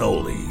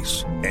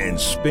 cannolis, and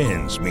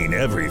spins mean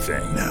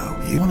everything. Now,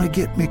 you wanna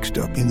get mixed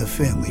up in the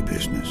family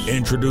business.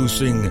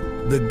 Introducing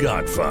The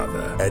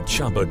Godfather at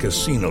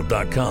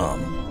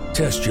ChumbaCasino.com.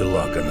 Test your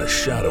luck in the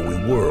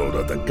shadowy world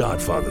of The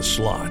Godfather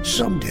slot.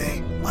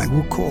 Someday, I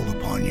will call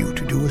upon you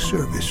to do a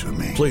service for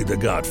me. Play The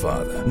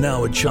Godfather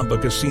now at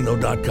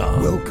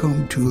ChumbaCasino.com.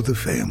 Welcome to the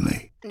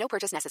family. No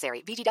purchase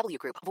necessary. VGW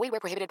Group. Void where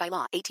prohibited by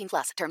law.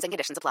 18+. Terms and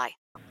conditions apply.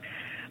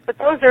 But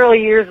those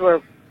early years were,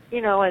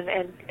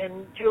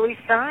 and Julie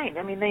Stein.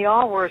 They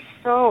all were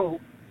so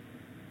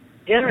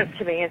generous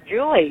to me. And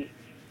Julie,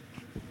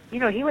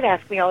 he would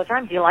ask me all the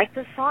time, "Do you like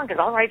this song? Because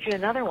I'll write you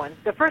another one."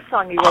 The first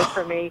song he wrote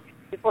for me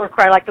before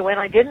Cry Like the Wind,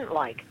 I didn't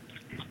like.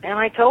 And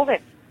I told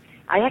him,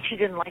 I actually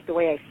didn't like the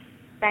way I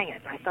sang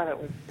it. I thought it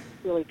was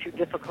really too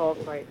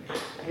difficult. I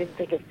didn't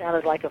think it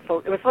sounded like a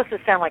folk. It was supposed to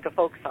sound like a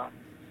folk song.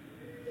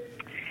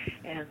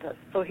 And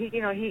so he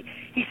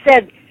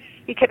said,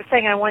 he kept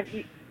saying, "I want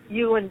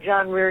you and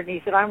John Reardon,"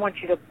 he said, "I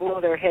want you to blow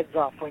their heads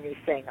off when you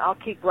sing. I'll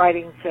keep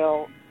writing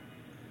till,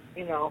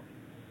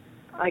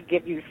 I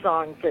give you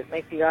songs that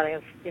make the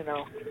audience,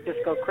 just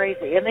go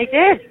crazy." And they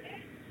did.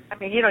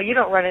 You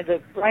don't run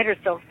into, writers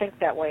don't think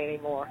that way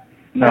anymore.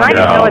 No, and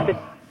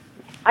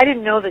I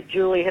didn't know that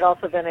Julie had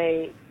also been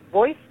a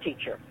voice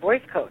teacher,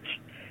 voice coach.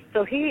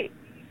 So he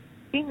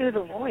knew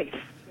the voice.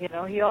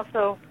 He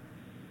also,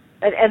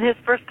 and his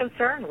first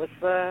concern was,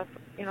 for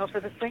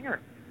the singer.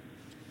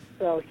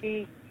 So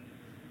he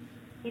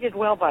did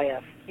well by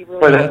us. He really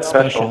Boy, did that's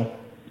well. special.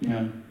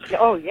 Yeah.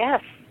 Oh,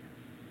 yes.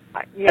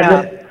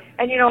 Yeah.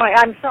 And, you know,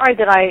 I'm sorry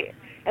that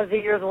as the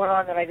years went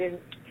on, that I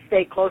didn't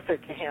stay closer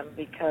to him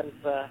because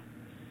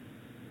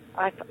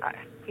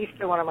he's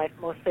still one of my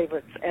most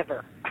favorites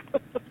ever.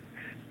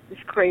 This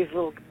crazy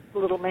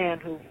little man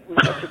who was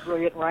such a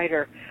brilliant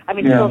writer. I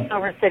mean, Phil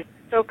Silver said,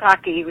 so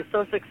cocky, he was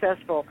so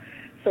successful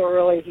so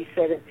early, he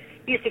said,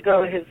 he used to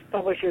go to his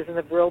publishers in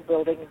the Brill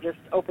building and just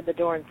open the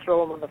door and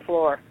throw them on the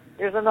floor.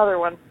 Here's another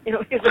one. You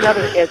know, here's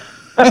another hit.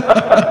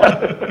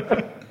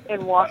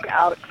 And walk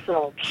out.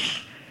 So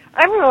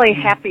I'm really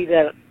happy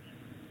that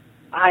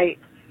I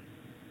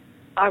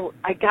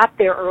got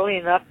there early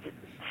enough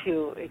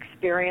to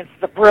experience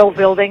the Brill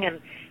building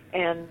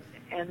and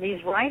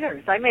these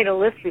writers. I made a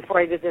list before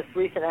I did this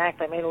recent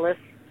act. I made a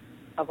list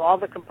of all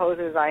the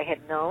composers I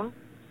had known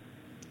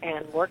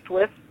and worked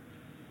with,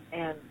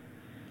 and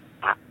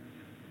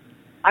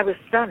I was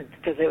stunned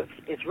because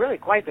it's really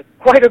quite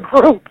a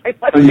group. I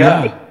must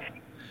say.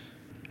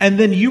 And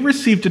then you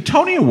received a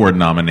Tony Award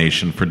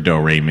nomination for Do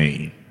Re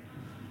Mi.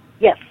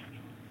 Yes,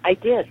 I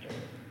did.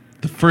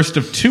 The first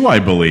of two, I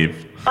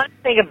believe. Fun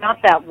thing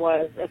about that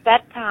was, at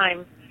that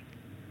time,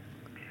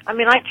 I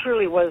mean, I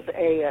truly was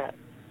a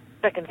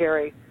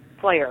secondary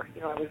player.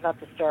 You know, I was not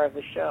the star of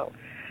the show.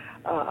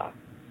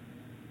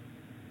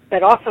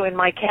 But also in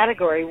my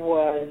category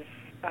was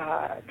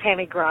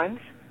Tammy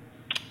Grimes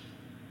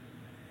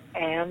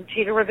and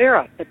Chita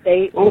Rivera. But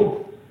they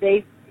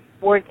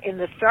weren't in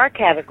the star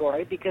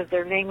category because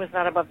their name was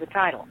not above the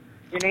title.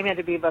 Your name had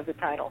to be above the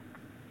title.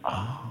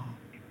 Oh.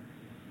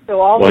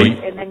 So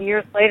and then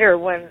years later,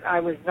 when I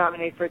was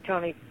nominated for a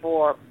Tony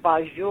for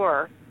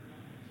Bonjour,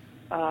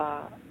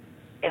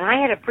 and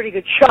I had a pretty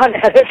good shot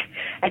at it,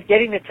 at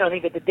getting the Tony,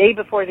 but the day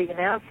before the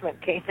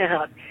announcement came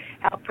out,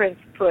 Hal Prince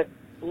put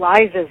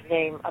Liza's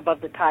name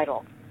above the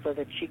title so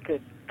that she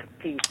could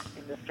compete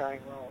in the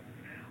starring role.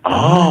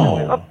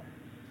 Oh.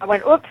 I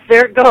went, oops,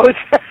 there it goes.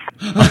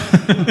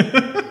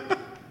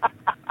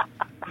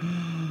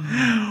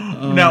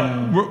 Now,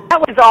 that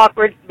was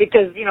awkward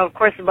because, you know, of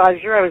course, in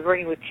Bonjour I was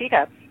working with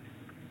Cheetah.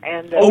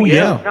 And,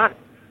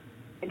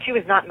 and she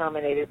was not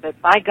nominated,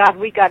 but by God,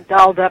 we got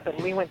dolled up and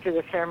we went to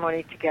the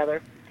ceremony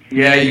together.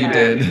 Yeah, you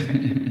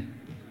did.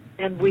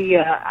 And we,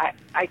 I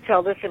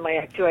tell this in my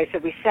act too, I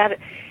said we sat,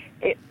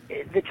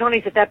 the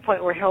Tonys at that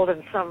point were held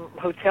in some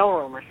hotel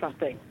room or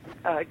something,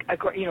 a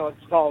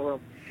ballroom.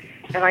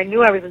 And I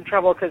knew I was in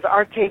trouble because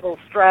our table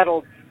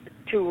straddled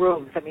two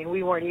rooms. I mean,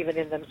 we weren't even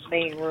in the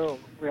main room,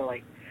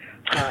 really.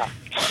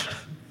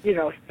 You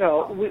know,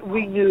 so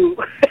we knew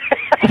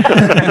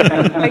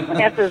my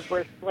chances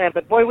were slim.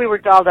 But boy, we were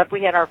dolled up.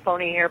 We had our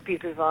phony hair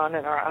pieces on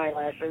and our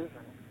eyelashes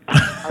and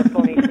our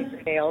phony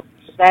fingernails,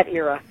 that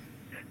era.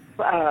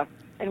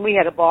 And we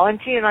had a ball.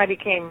 And she and I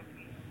became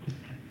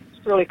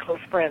really close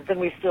friends, and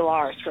we still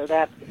are. So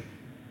that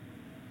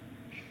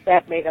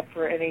made up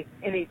for any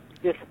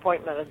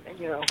disappointment,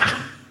 you know,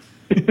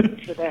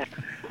 for that.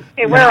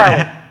 Hey, where are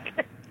we?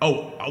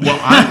 Oh, well,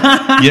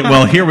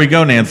 well, here we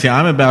go, Nancy.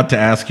 I'm about to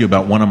ask you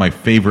about one of my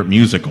favorite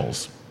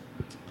musicals,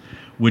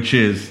 which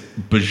is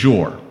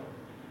Bonjour.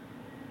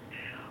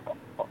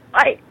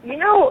 I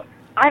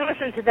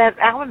listened to that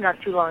album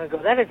not too long ago.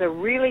 That is a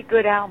really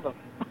good album.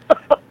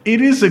 It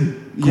is a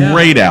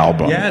great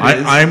album. Yeah,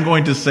 I'm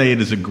going to say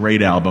it is a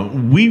great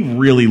album. We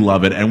really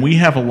love it, and we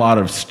have a lot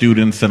of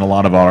students and a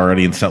lot of our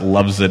audience that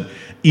loves it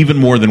even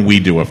more than we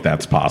do, if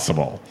that's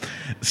possible.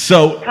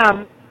 So,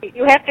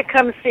 you have to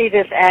come see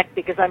this act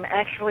because I'm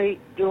actually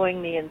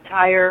doing the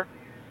entire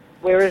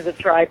 "Where Is the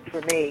Tribe for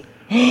Me."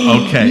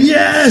 Okay.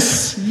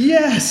 Yes.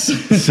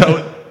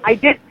 So I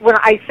did when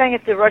I sang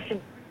at the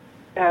Russian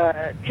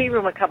tea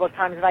room a couple of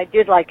times, and I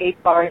did like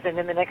 8 bars, and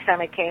then the next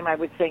time I came, I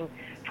would sing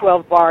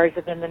 12 bars,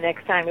 and then the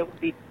next time it would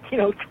be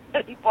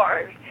 20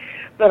 bars.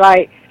 But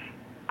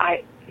I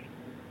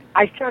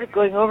started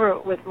going over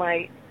it with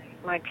my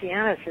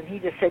pianist, and he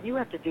just said, "You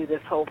have to do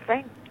this whole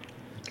thing."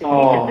 He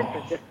said,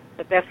 "This is just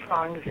the best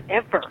songs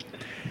ever."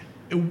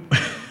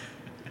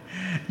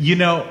 You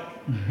know,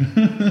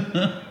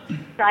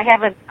 I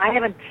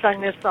haven't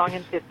sung this song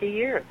in 50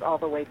 years all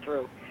the way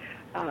through.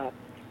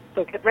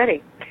 So get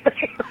ready.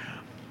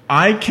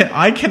 I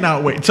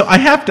cannot wait. So I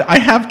have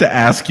to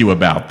ask you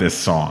about this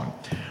song.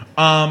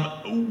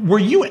 Were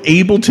you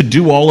able to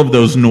do all of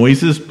those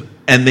noises,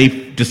 and they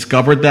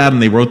discovered that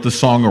and they wrote the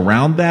song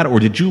around that, or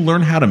did you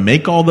learn how to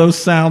make all those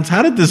sounds?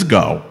 How did this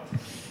go?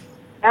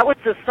 That was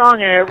the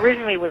song, and it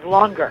originally was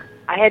longer.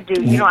 I had to,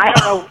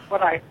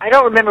 I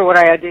don't remember what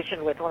I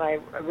auditioned with when I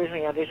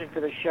originally auditioned for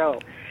the show,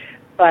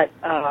 but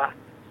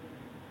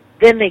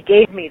then they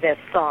gave me this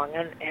song,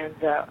 and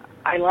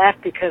I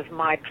laughed because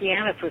my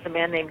pianist was a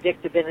man named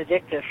Dick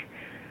DeBenedictis,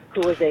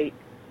 who was a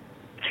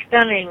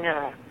stunning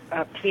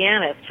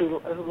pianist who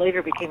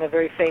later became a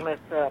very famous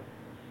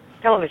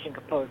television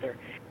composer.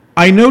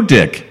 I know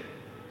Dick.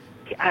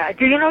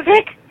 Do you know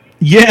Dick?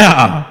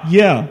 Yeah.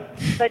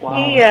 But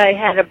he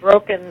had a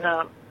broken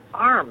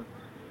arm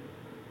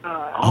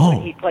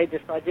when he played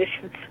this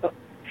audition. So,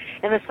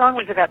 and the song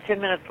was about 10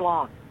 minutes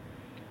long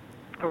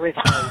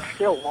originally. It's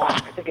still long.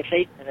 I think it's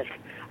 8 minutes.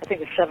 I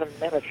think it's 7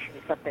 minutes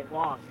or something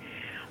long.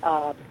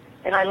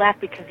 And I laughed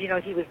because, he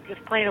was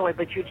just playing away,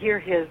 but you'd hear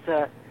him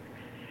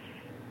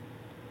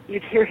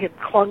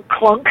clunk,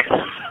 clunk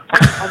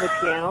on the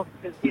piano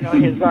because,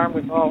 his arm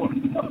was all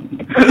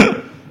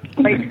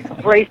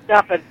braced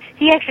up. And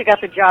he actually got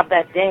the job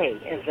that day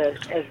as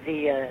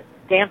the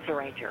dance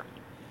arranger.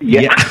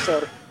 Yeah.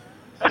 So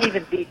he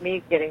even beat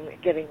me getting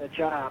the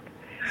job.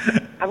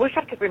 I wish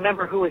I could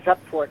remember who was up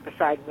for it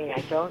beside me.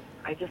 I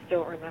just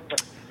don't remember.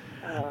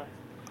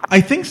 I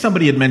think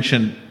somebody had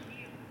mentioned,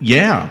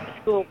 yeah.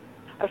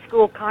 A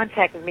school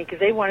contacted me because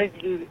they wanted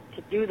to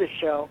do the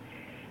show,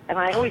 and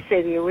I always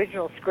say the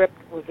original script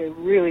was a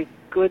really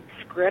good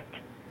script.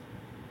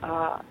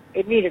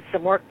 It needed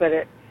some work,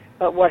 but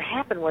what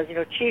happened was,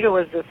 Cheetah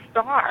was the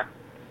star,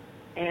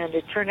 and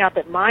it turned out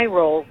that my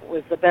role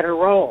was the better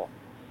role.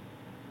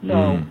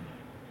 So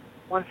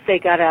once they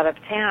got out of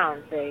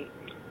town, they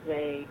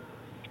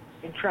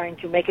in trying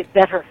to make it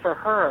better for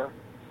her,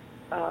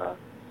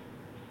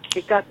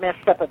 it got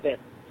messed up a bit.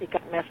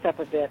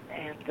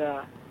 And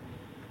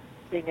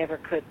they never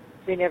could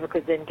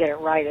then get it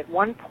right. At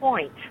one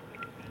point,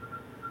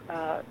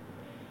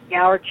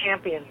 our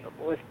champion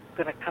was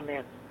going to come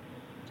in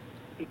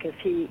because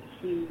he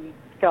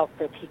felt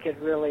that he could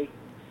really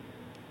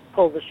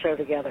pull the show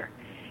together.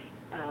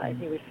 And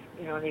he was,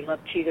 and he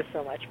loved Cheetah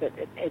so much, but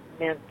it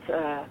meant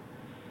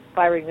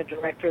firing the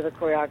director, the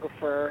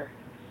choreographer,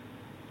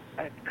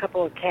 a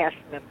couple of cast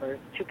members,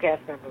 2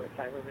 cast members,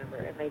 I remember,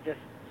 and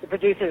the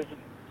producers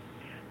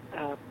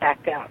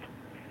backed out.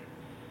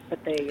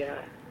 But they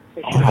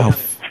should have done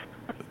it.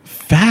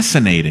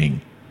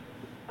 Fascinating.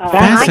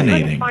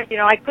 Fascinating.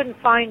 I couldn't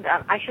find.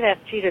 I should ask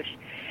Cheetah.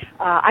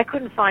 I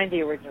couldn't find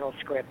the original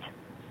script.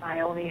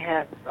 I only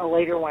had a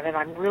later one, and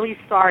I'm really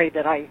sorry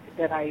that I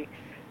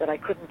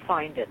couldn't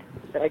find it.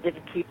 That I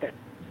didn't keep it.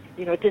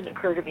 It didn't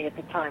occur to me at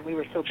the time. We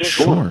were so busy.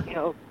 Sure.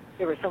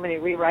 There were so many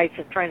rewrites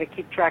and trying to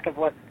keep track of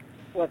what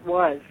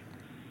was.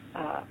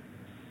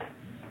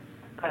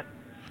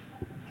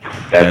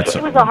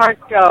 It was a hard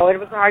show.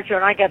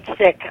 And I got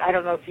sick. I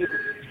don't know if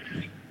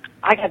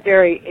I got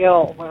very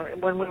ill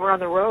when we were on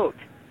the road.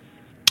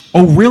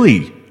 Oh,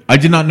 really? I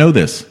did not know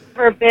this. I've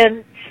never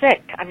been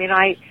sick. I mean,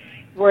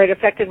 where it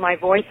affected my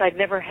voice, I'd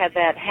never had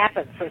that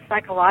happen. So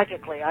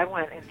psychologically, I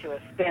went into a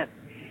spin.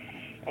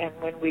 And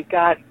when we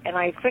got, and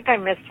I think I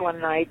missed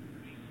one night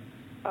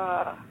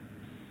on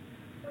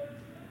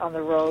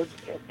the road,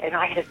 and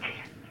I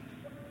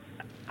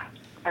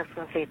was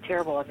going to say a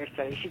terrible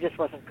understudy. She just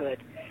wasn't good.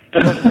 She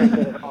wasn't very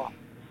good at all.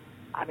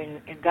 I mean,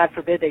 and God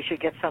forbid they should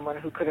get someone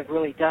who could have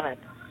really done it.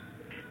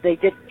 They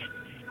did.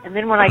 And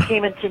then when I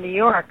came into New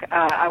York,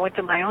 I went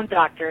to my own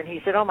doctor, and he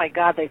said, "Oh my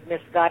God, they've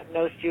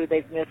misdiagnosed you.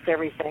 They've missed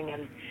everything."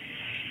 And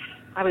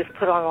I was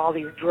put on all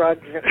these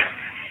drugs,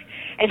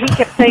 and he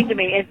kept saying to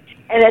me,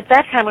 and at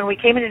that time when we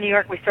came into New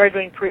York, we started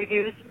doing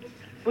previews.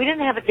 We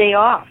didn't have a day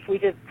off. We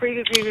did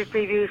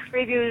previews,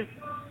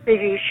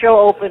 show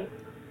open,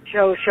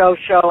 show,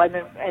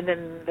 and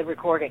then the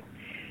recording.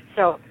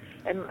 So,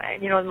 and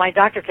my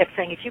doctor kept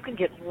saying, if you can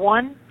get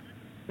one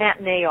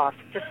matinee off,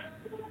 just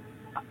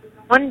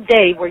one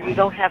day where you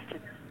don't have to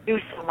do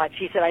so much,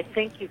 he said, I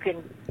think you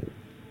can,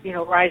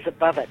 rise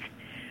above it.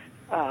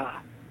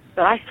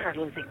 But I started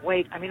losing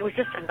weight. I mean, it was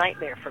just a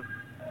nightmare for me.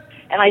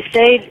 And I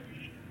stayed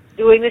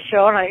doing the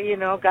show, and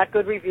I, got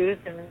good reviews,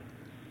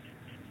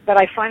 but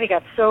I finally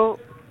got so,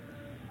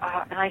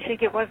 and I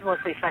think it was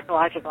mostly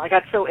psychological. I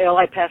got so ill,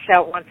 I passed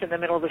out once in the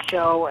middle of the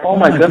show. Oh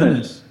my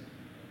goodness.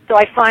 So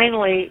I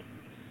finally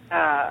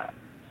got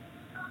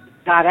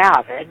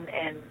out,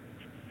 and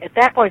at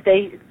that point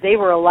they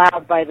were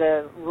allowed by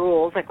the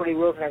rules, equity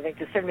rules and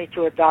everything, to send me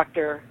to a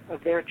doctor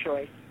of their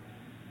choice.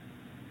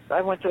 So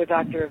I went to a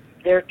doctor of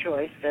their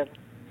choice, and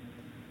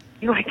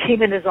I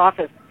came in his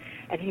office,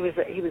 and he was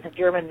a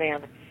German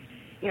man.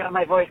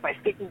 My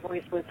speaking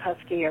voice was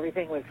husky,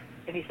 everything was,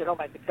 and he said, "Oh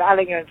my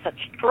darling, you're in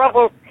such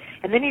trouble."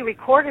 And then he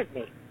recorded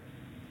me,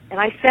 and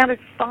I sounded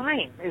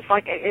fine. It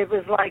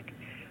was like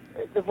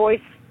the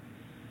voice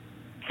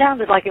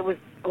sounded like it was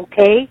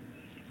okay.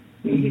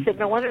 He said,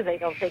 "No wonder they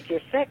don't think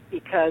you're sick,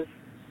 because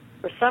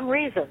for some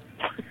reason,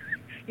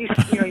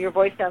 your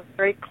voice sounds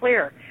very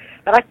clear."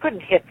 But I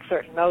couldn't hit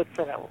certain notes,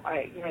 and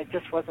it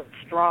just wasn't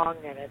strong,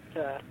 and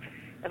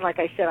and like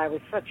I said, I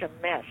was such a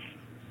mess.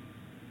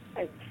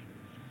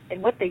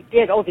 And what they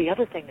did, the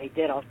other thing they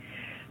did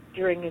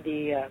during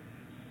the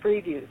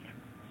previews,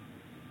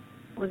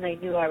 when they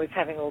knew I was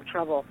having a little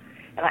trouble,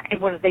 and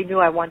when they knew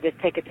I wanted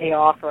to take a day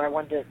off, or I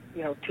wanted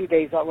to, 2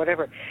 days off,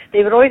 whatever,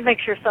 they would always make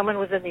sure someone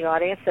was in the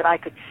audience that I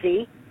could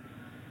see,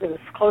 that was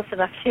close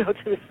enough, to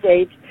the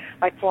stage,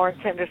 like Florence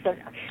Henderson.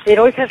 They'd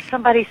always have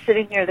somebody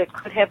sitting there that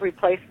could have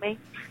replaced me.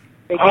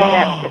 They did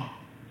that.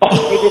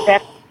 They did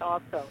that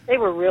also. They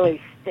were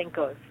really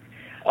stinkos.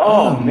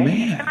 Oh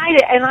man!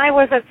 And I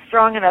wasn't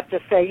strong enough to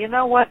say, you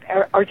know what,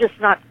 or just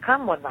not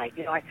come one night.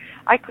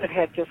 I could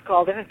have just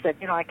called in and said,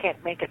 I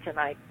can't make it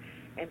tonight,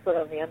 and put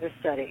on the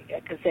understudy,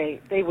 because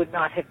they would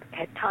not have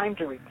had time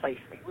to replace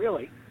me.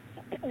 Really,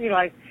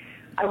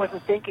 I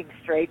wasn't thinking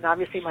straight, and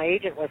obviously my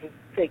agent wasn't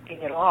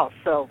thinking at all.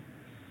 So,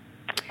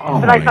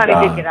 but I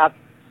finally did get out.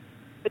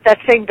 But that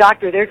same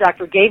doctor, their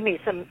doctor, gave me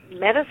some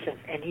medicine,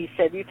 and he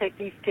said, "You take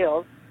these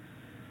pills,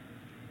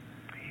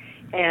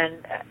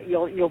 and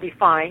you'll be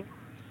fine,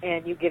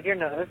 and you give your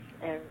notice,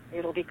 and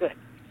it'll be good."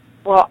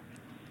 Well,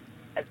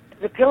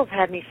 the pills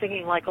had me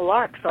singing like a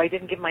lark, so I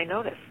didn't give my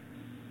notice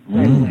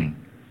right away.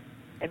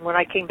 And when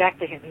I came back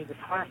to him, he was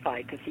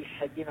horrified because he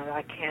said,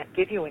 "I can't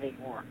give you any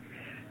more.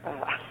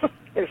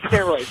 They're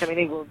steroids. I mean,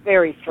 they were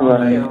very strong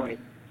steroids."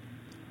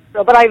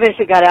 So, but I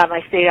eventually got out, and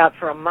I stayed out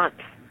for a month.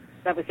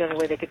 That was the only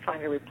way they could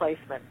find a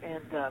replacement.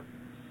 And,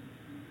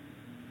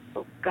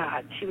 oh,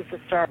 God, she was the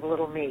star of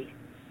Little Me.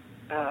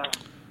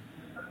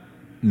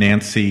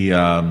 Nancy...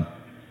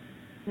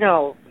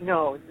 No,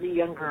 the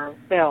younger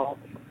Belle,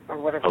 or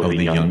whatever. Oh,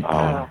 the young...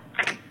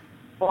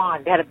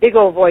 blonde. Had a big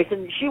old voice,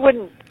 and she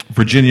wouldn't...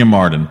 Virginia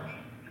Martin.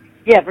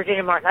 Yeah,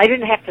 Virginia Martin. I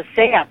didn't have to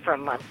stay out for a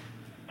month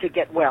to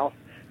get well,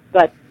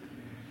 but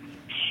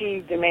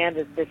she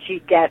demanded that she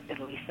get at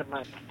least a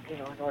month,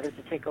 in order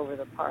to take over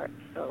the part.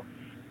 So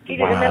she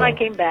did, and then I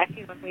came back,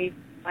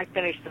 I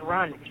finished the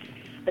run.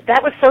 But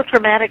that was so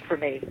traumatic for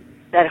me,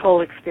 that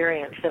whole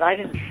experience, that I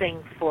didn't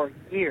sing for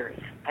years.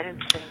 I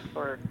didn't sing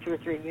for 2 or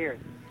 3 years.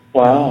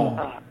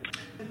 Wow.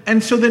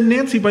 And so then,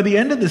 Nancy, by the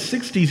end of the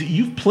 60s,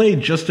 you've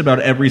played just about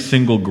every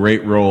single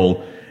great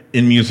role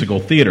in musical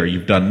theater.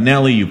 You've done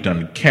Nellie, you've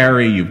done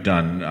Carrie, you've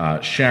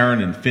done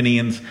Sharon and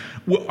Finian's.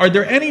 Are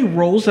there any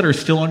roles that are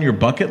still on your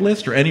bucket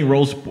list, or any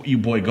roles you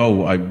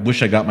I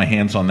wish I got my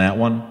hands on that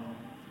one?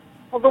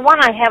 Well, the one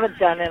I haven't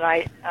done, and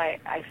I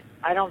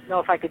don't know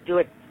if I could do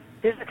it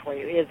physically,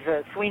 is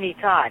Sweeney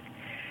Todd.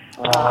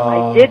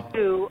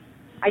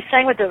 I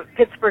sang with the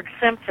Pittsburgh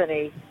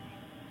Symphony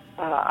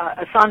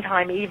a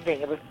Sondheim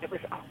evening. It was,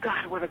 oh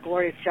God, what a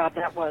glorious job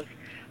that was.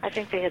 I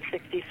think they had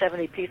 60,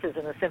 70 pieces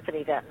in the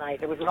symphony that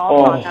night. It was an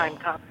all-Sondheim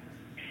concert.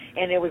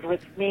 And it was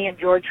with me and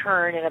George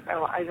Hearn and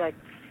like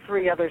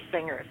 3 other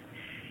singers.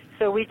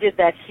 So we did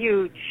that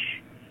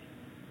huge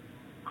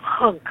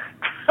hunk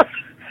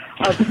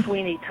of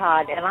Sweeney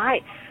Todd. And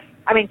I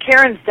mean,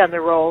 Karen's done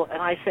the role,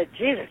 and I said,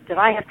 Jesus, did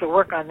I have to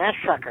work on that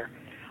sucker?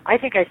 I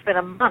think I spent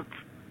a month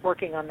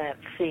working on that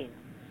scene.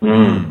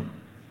 Mm.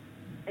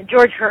 And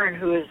George Hearn,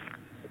 who is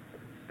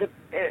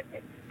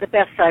the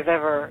best I've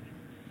ever...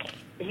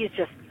 He's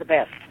just the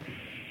best.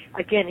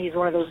 Again, he's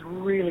one of those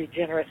really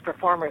generous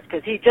performers,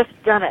 because he'd just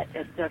done it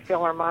at the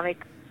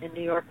Philharmonic in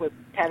New York with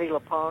Patti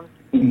LuPone.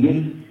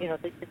 Mm-hmm.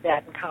 They did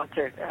that in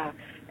concert.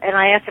 And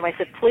I asked him, I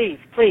said, please,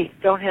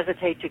 don't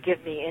hesitate to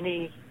give me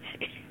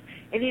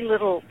any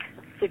little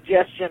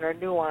suggestion or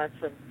nuance.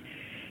 And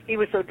he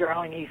was so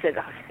darling, he said,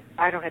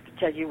 I don't have to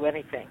tell you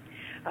anything.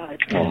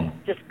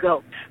 Just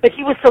go. But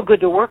he was so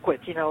good to work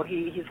with,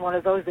 he's one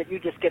of those that you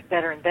just get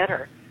better and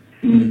better,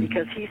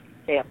 because he's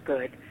damn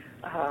good.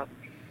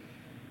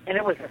 And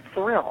it was a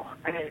thrill.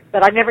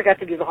 But I never got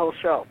to do the whole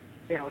show,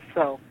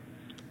 so.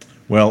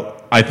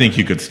 Well, I think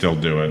you could still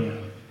do it.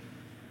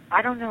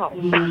 I don't know.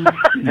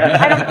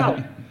 I don't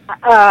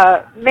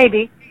know.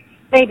 Maybe,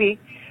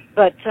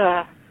 but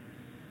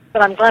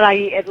I'm glad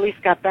I at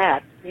least got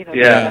that.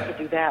 To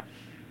do that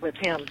with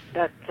him.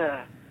 That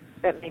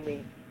made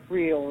me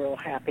real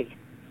happy,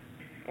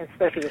 and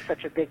especially with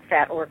such a big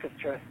fat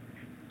orchestra.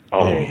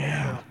 Oh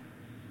yeah.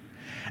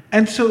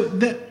 And so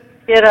that.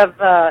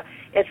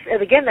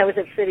 And again, that was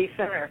at City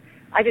Center.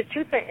 I did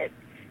 2 things.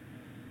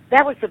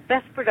 That was the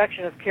best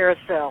production of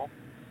Carousel.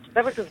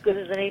 That was as good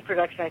as any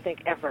production I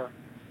think ever.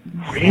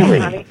 Really?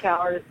 Connie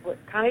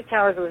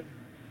Towers was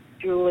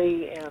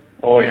Julie and...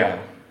 Oh, yeah.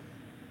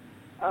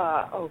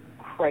 Oh,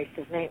 Christ,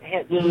 his name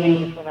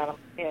just went out of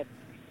my head.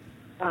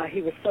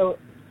 He was so...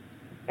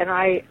 And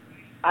I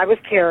was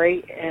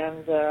Carrie,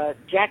 and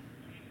Jack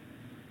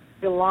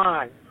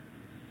DeLon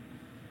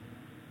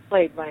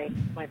played my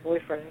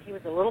boyfriend. He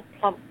was a little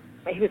plump...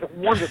 He was a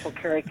wonderful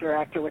character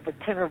actor with a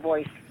tenor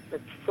voice that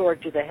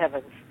soared to the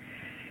heavens.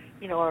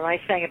 When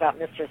I sang about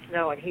Mr.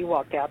 Snow and he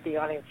walked out, the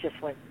audience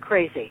just went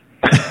crazy.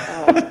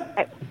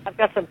 I've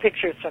got some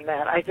pictures from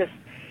that.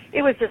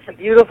 It was just a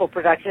beautiful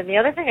production. The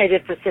other thing I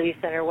did for City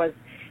Center was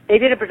they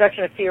did a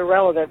production of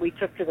Fiorello that we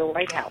took to the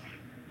White House.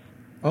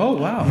 Oh,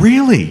 wow.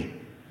 Really?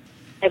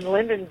 And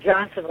Lyndon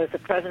Johnson was the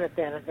president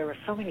then, and there were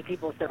so many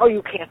people who said, oh,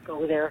 you can't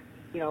go there,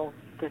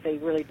 because they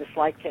really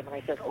disliked him. And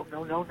I said, oh,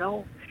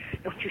 no.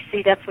 Don't you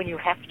see, that's when you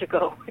have to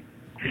go.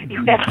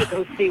 You have to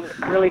go see what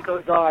really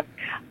goes on.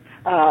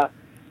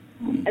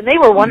 And they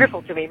were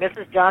wonderful to me.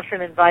 Mrs.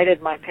 Johnson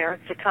invited my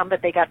parents to come,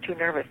 but they got too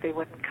nervous. They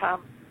wouldn't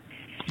come.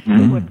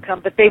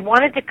 But they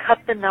wanted to cut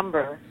the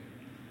number,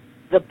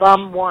 The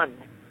Bum Won.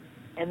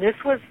 And this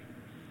was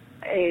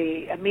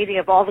a meeting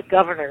of all the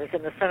governors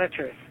and the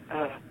senators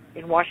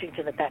in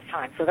Washington at that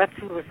time. So that's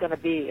who was going to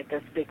be at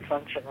this big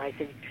function. I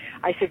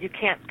said, you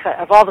can't cut,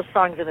 of all the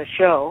songs in the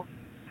show,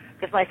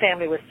 because my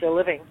family was still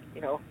living,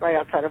 right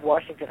outside of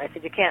Washington. I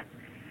said, you can't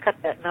cut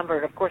that number.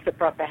 And of course, it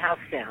brought the house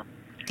down.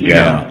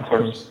 Yeah, of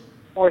course.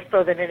 More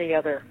so than any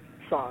other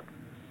song.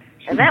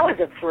 And that was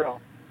a thrill.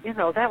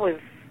 That was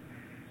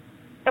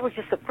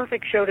just the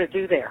perfect show to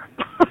do there.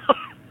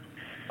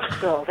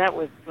 So that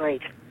was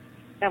great.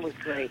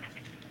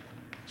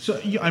 So,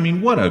 I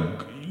mean,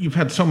 you've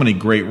had so many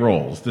great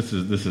roles. This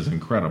is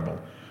incredible.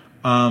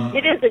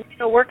 It is,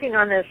 and, working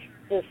on this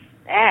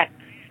act,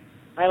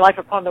 My Life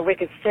Upon the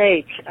Wicked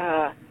Stage,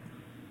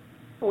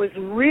 was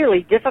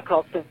really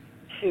difficult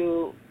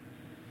to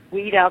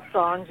weed out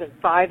songs and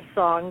 5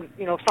 songs,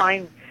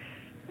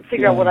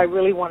 figure out what I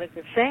really wanted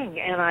to sing.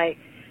 And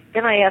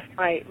then I asked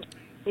my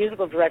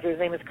musical director, his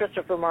name is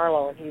Christopher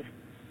Marlowe, and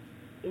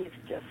he's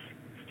just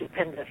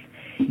stupendous.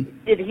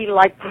 Did he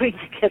like putting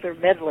together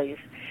medleys?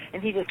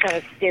 And he just kind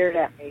of stared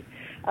at me.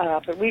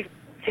 But we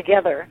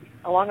together,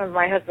 along with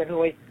my husband,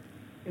 who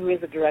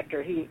is a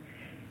director, he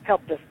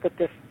helped us put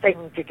this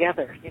thing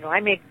together. I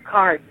made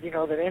cards,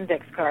 they're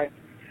index cards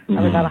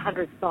of about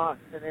 100 songs,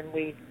 and then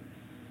we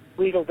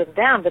wheedled them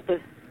down. But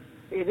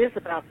it is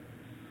about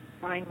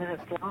 9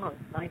 minutes long,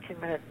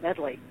 19-minute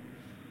medley,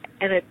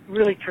 and it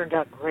really turned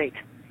out great.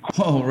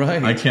 Oh,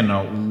 right. I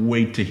cannot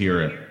wait to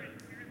hear it.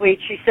 Wait,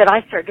 she said,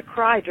 I started to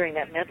cry during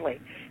that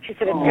medley. She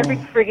said, it's every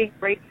frigging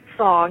great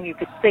song you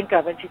could think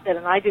of, and she said,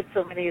 and I did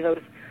so many of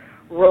those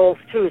roles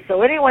too.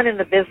 So anyone in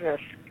the business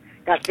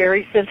got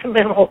very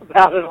sentimental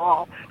about it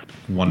all.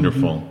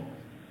 Wonderful.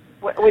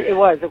 It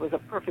was a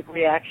perfect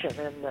reaction,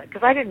 and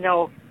because I didn't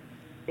know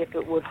if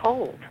it would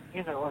hold,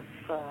 but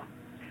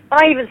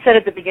I even said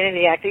at the beginning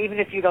of the act, even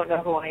if you don't know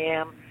who I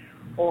am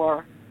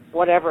or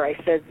whatever, I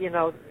said,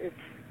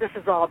 this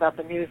is all about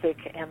the music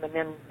and the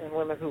men and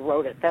women who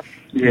wrote it. That's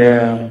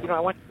I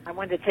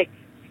wanted to take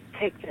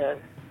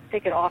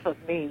it off of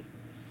me,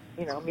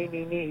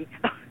 me.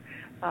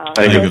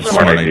 I think it's a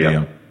smart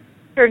idea.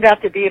 Turned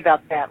out to be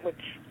about that,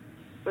 which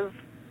was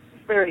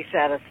very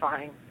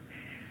satisfying.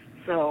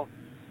 So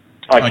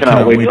I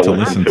cannot wait to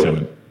listen to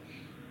it.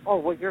 Oh,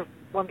 well, you're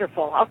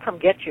wonderful. I'll come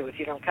get you if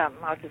you don't come.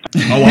 I'll just...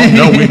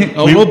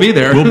 we'll be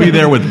there. We'll be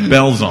there with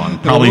bells on,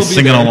 probably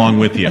singing along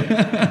with you.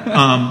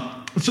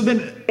 So then,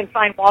 you can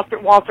find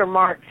Walter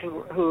Marks,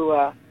 who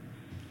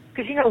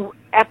because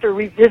after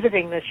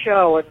revisiting the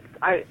show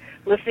and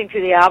listening to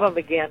the album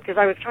again, because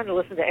I was trying to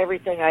listen to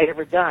everything I'd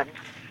ever done,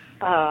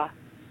 I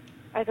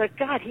thought,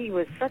 God, he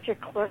was such a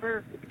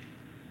clever,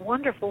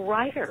 wonderful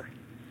writer,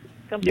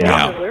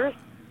 composer,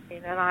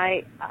 and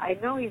I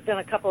know he's done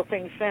a couple of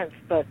things since,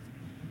 but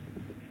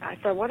I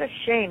thought, what a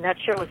shame. That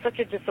show was such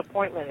a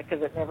disappointment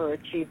because it never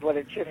achieved what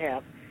it should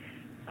have.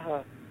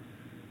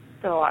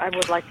 So I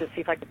would like to see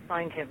if I could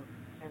find him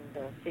and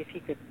see if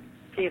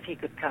he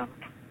could come.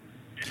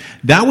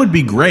 That would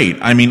be great.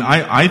 I mean,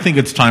 I think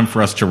it's time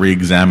for us to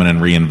re-examine and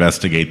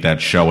reinvestigate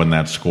that show and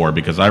that score,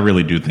 because I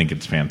really do think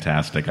it's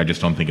fantastic. I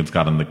just don't think it's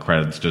gotten the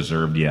credits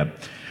deserved yet.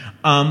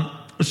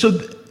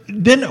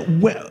 Then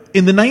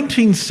in the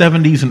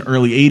 1970s and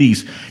early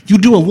 80s, you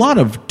do a lot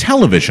of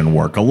television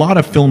work, a lot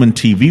of film and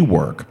TV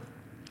work.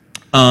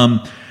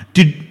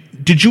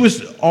 Did you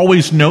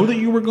always know that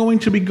you were going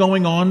to be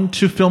going on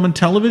to film and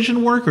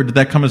television work, or did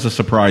that come as a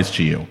surprise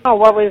to you? Oh,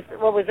 what was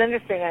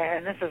interesting,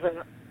 and this is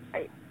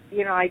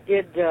I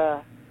did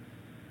a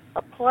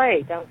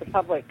play down at the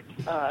Public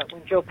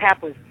when Joe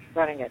Papp was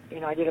running it.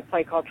 I did a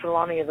play called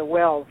Trelawney of the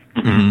Wells,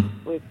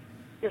 which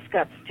just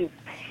got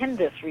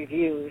stupendous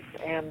reviews,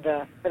 and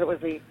but it was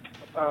the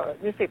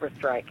newspaper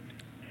strike,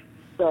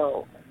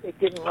 so it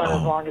didn't run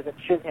as long as it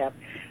should have,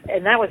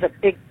 and that was a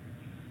big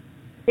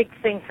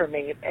thing for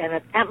me. And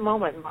at that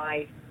moment,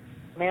 my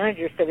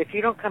manager said, if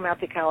you don't come out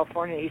to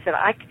California, he said,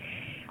 I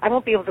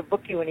won't be able to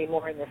book you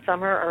anymore in the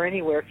summer or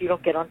anywhere if you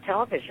don't get on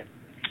television.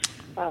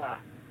 And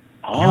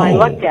I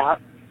lucked out,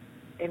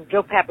 and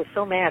Joe Papp was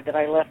so mad that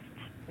I left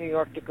New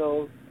York to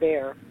go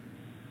there,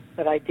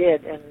 but I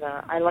did, and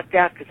I lucked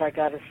out because I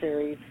got a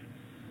series.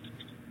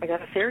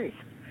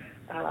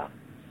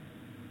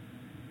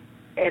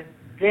 And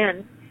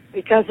then,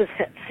 because of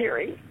that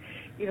series,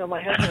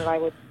 my husband and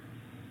I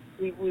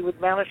we would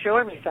mount a show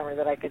every summer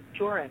that I could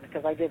tour in,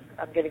 because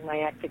I'm getting my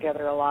act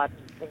together a lot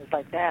and things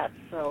like that.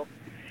 So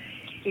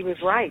he was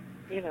right,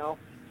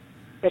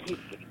 but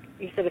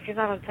he said, if you're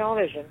not on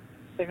television,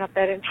 they're not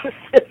that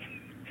interested.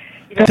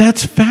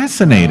 That's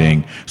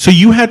fascinating. So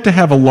you had to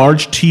have a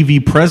large TV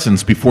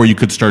presence before you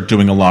could start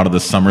doing a lot of the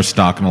summer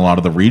stock and a lot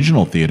of the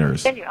regional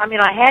theaters. I mean,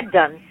 I had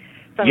done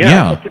some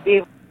stuff, but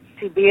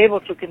to be able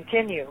to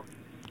continue.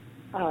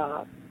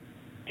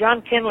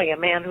 John Kinley, a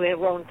man who had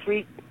owned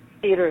 3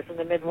 theaters in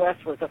the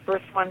Midwest, was the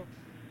first one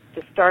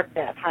to start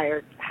that,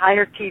 hire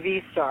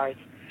TV stars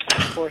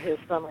for his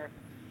summer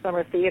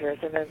theaters,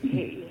 and then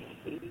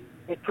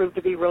it proved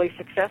to be really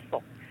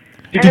successful.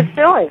 And it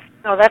still is.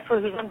 No, that's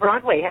what was on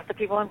Broadway. Half the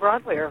people on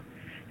Broadway are,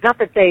 not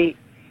that they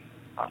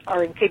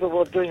are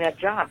incapable of doing that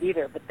job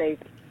either, but they've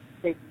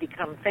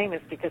become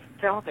famous because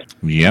of television.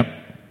 Yep.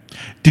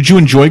 Did you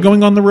enjoy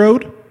going on the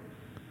road?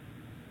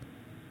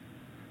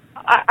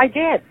 I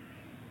did.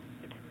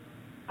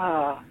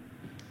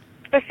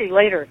 Especially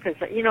later, because,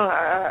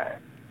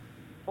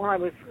 when I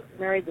was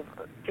married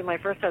to my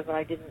first husband,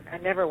 I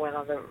never went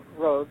on the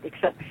road,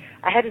 except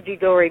I had to do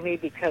Do Re Mi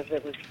because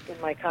it was in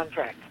my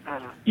contract.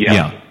 And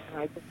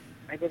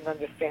I didn't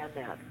understand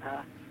that.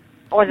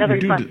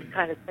 Another fun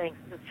kind of thing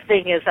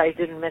is I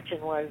didn't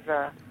mention was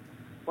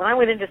when I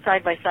went into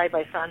Side by Side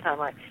by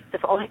Sondheim,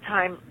 the only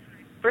time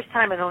first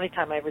time and only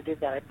time I ever did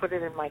that. I put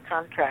it in my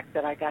contract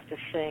that I got to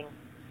sing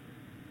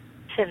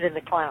 "Send in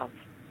the Clowns,"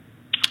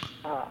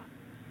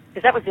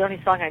 because that was the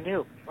only song I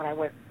knew when I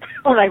was.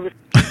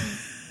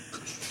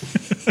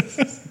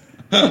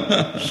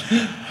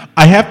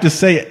 I have to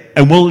say,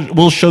 and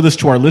we'll show this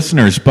to our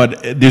listeners,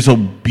 but there's a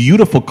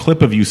beautiful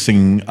clip of you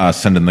singing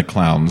 "Send in the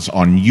Clowns"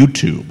 on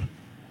YouTube.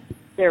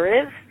 There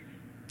is?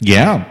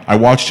 Yeah, I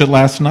watched it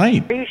last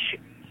night. Are you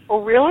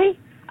oh, really?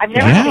 I've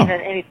never seen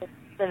anything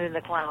 "Send in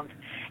the Clowns."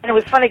 And it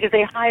was funny because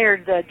they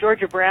hired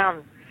Georgia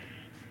Brown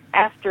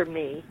after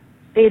me.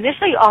 They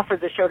initially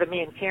offered the show to me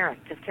and Karen,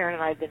 because Karen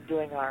and I have been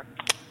doing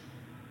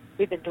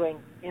we've been doing,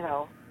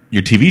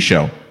 Your TV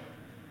show.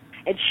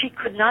 And she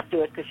could not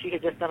do it because she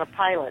had just done a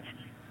pilot.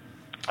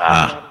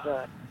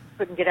 And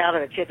couldn't get out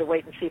of it. She had to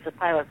wait and see if the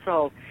pilot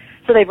sold.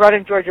 So they brought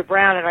in Georgia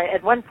Brown, and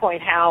at one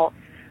point Hal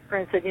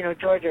Prince said,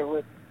 Georgia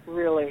would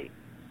really,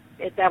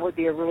 that would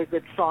be a really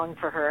good song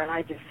for her. And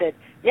I just said,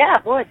 yeah,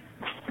 it would.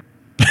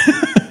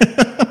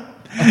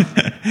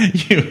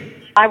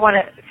 I want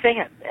to sing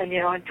it. And,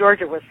 and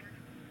Georgia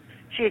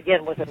she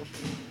again was a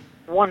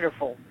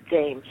wonderful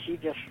dame. She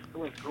just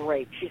was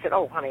great. She said,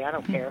 oh, honey, I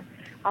don't care.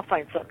 I'll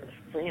find something,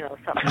 something else.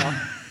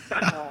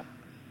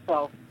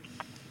 So.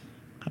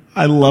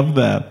 I love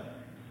that.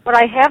 What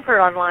I have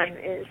her online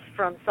is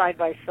from Side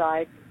by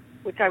Side,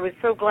 which I was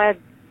so glad.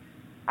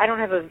 I don't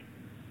have a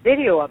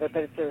video of it,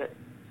 but it's a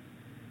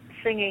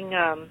singing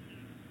a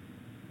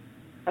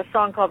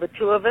song called "The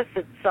Two of Us."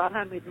 It's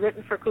we'd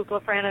written for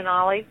Kukla, Fran, and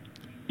Ollie.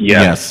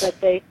 Yes. That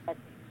they had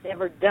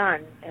never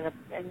done, and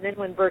then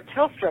when Bert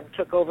Tillstrom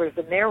took over as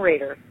the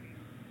narrator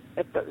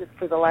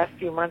for the last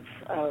few months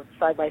of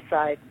Side by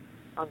Side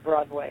on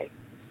Broadway,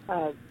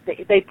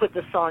 they put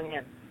the song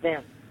in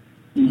then.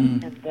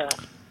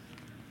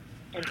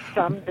 And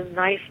some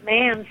nice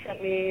man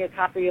sent me a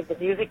copy of the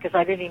music because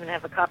I didn't even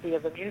have a copy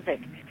of the music.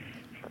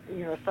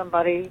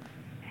 Somebody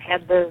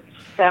had the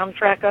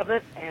soundtrack of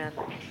it, and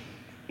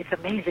it's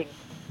amazing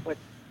what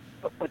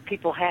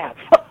people have.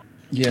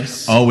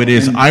 Yes. Oh, it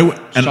is.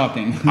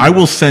 Shocking. I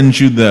will send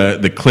you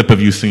the clip of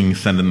you singing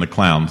 "Send in the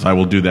Clowns." I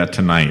will do that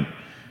tonight,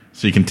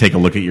 so you can take a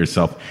look at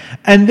yourself.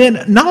 And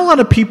then, not a lot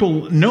of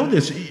people know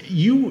this.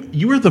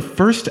 You were the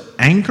first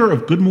anchor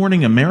of Good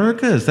Morning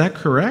America. Is that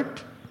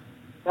correct?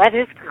 That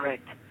is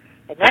correct.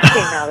 And that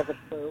came out of the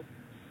blue.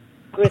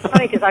 It was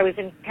funny because I was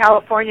in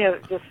California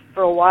just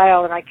for a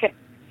while, and I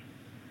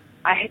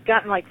had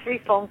gotten like 3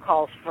 phone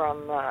calls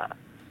from,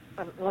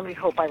 let me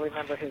hope I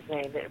remember his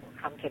name. It will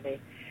come to me.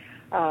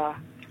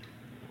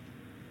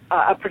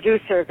 A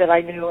producer that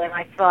I knew, and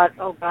I thought,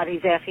 oh God,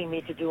 he's asking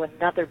me to do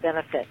another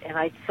benefit.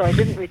 And so I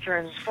didn't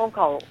return phone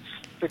calls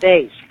for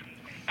days.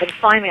 And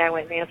finally I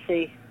went,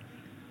 Nancy,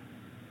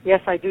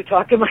 yes, I do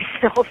talk to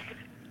myself.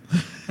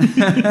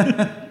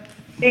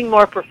 Being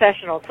more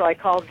professional, so I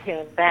called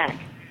him back.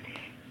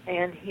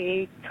 And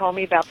he told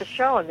me about the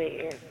show, and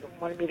they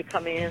wanted me to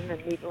come in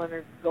and meet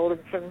Leonard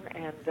Goldenson.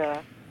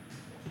 And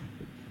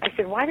I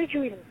said, why did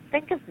you even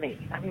think of me?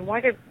 I mean,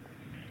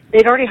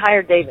 they'd already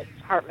hired David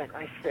Hartman.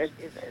 I said,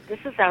 this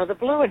is out of the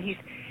blue. And he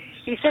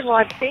said, well,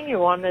 I've seen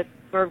you on the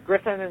Merv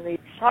Griffin and these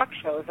talk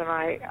shows. And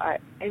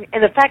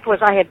and the fact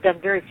was I had done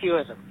very few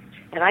of them.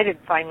 And I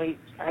didn't frankly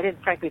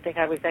think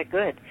I was that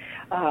good.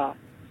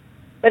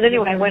 But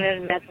anyway, I went in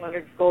and met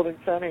Leonard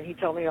Goldenson, and he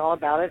told me all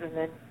about it. And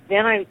then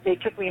they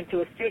took me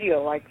into a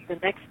studio like the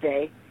next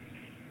day,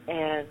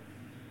 and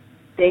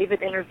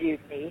David interviewed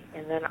me,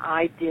 and then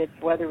I did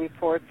weather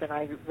reports, and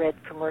I read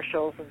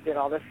commercials and did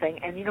all this thing.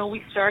 And,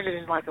 we started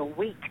in like a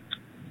week.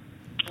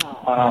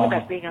 Talk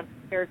about being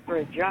unprepared for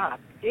a job.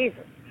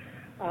 Jesus.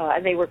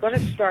 And they were going to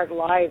start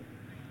live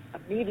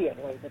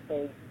immediately, but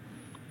they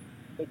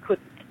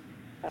couldn't.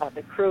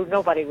 The crew,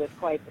 nobody was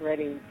quite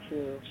ready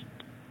to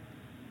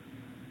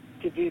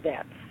do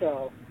that.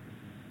 So,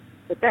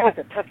 but that was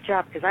a tough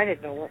job because I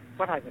didn't know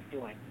what I was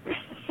doing.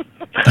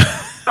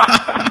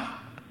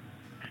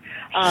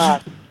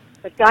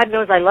 But God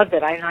knows I loved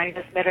it. I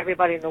just met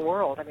everybody in the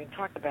world. I mean,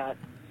 talk about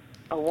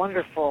a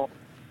wonderful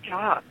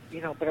job,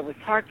 but it was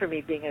hard for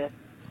me being a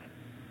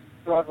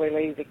Broadway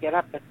lady to get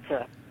up at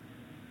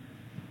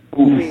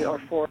 3 or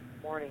 4 in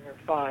the morning or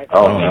 5.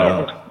 Oh,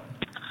 no.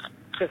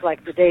 Because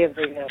like the day of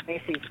the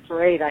Macy's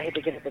parade, I had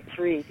to get up at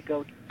 3 to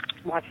go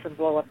watch them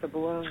blow up the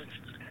balloons.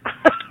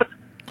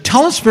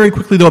 Tell us very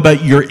quickly, though,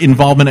 about your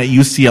involvement at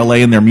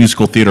UCLA and their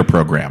musical theater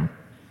program.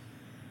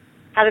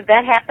 How did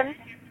that happen?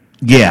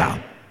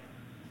 Yeah.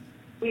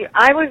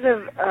 I was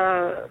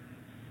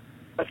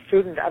a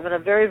student of a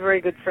very, very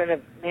good friend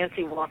of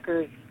Nancy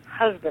Walker's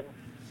husband,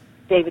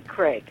 David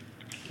Craig.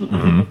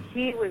 Mm-hmm.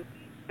 He was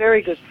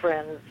very good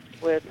friends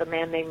with a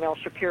man named Mel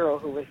Shapiro,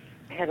 who was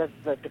head of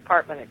the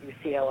department at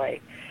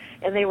UCLA.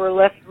 And they were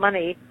left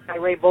money by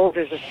Ray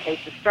Bolger's estate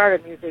to start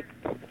a music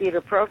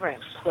theater program.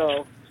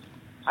 So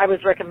I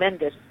was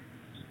recommended.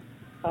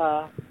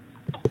 So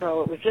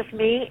it was just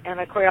me and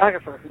a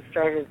choreographer who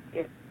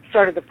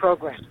started the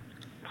program.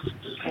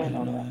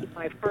 And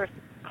my first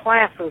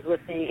class was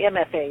with the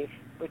MFAs,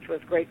 which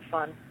was great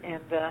fun.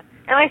 And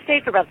I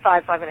stayed for about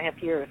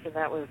 5.5 years, and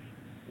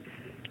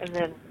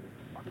then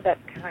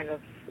kind of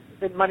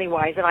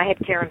money-wise, and I had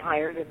Karen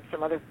hired and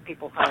some other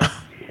people hired.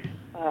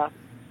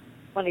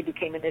 Money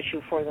became an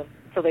issue for them,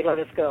 so they let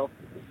us go.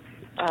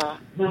 It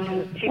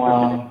was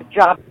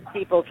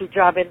cheaper to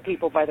job in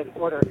people by the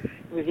quarter.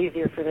 It was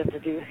easier for them to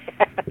do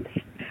that.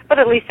 But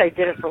at least I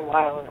did it for a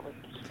while, and it was.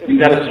 You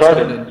got it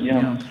started,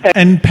 yeah.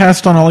 And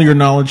passed on all your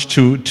knowledge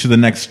to the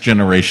next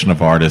generation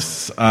of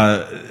artists.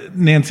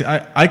 Nancy,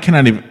 I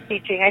cannot even...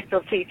 Teaching, I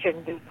still teach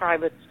and do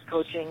private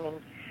coaching, and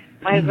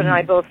my husband and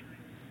I both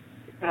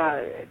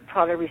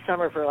taught every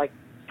summer for like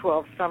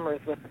 12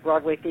 summers with the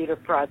Broadway Theater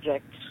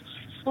Project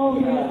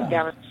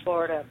down in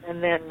Florida,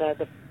 and then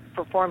the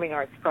Performing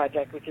Arts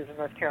Project, which is in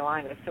North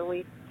Carolina.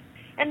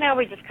 And now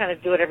we just kind of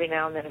do it every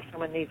now and then. If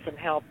someone needs some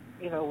help,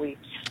 we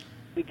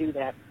do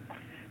that.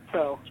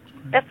 So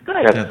that's good.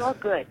 It's all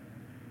good.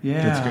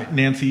 Yeah. That's great.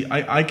 Nancy,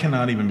 I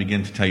cannot even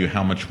begin to tell you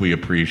how much we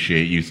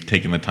appreciate you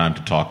taking the time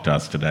to talk to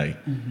us today.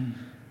 Mm-hmm.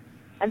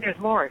 And there's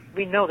more.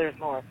 We know there's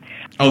more.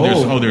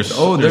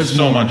 There's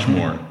so much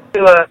more.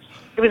 It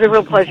was a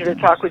real pleasure to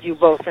talk with you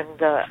both,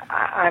 and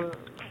I'm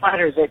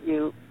flattered that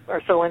you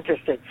are so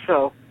interested.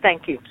 So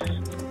thank you.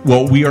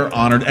 Well, we are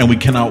honored, and we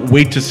cannot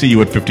wait to see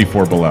you at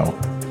 54 Below.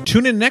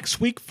 Tune in next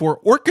week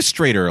for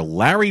orchestrator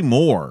Larry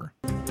Moore.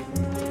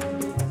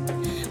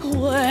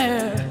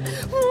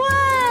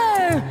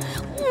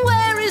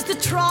 Where is the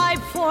tribe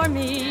for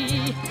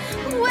me?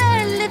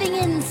 We're living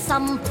in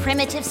some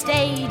primitive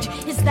stage.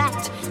 Is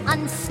that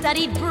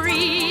unstudied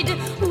breed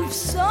who've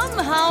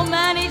somehow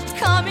managed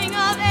coming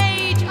of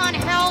age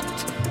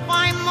unhelped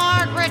by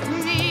Margaret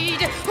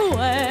Mead?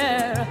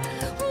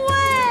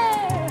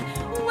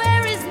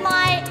 Where is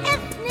my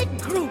ethnic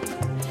group?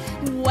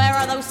 Where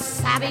are those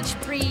savage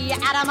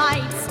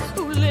pre-Adamites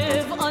who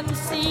live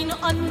unseen,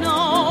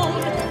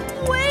 unknown,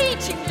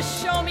 waiting to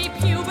show me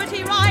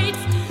puberty rights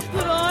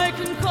that I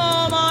can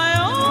call my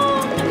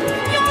own?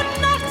 You're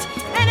not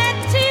an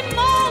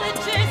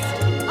etymologist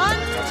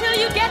until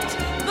you get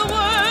the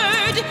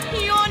word.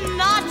 You're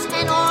not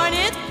an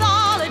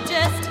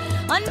ornithologist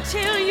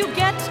until you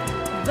get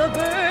the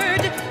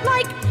bird.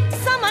 Like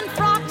some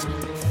unfrocked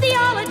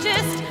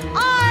theologist,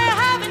 I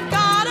haven't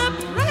got a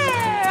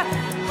prayer.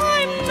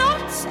 I'm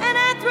not an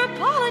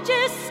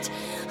anthropologist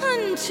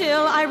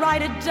until I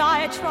write a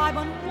diatribe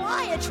on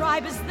why a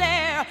tribe is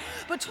there.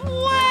 But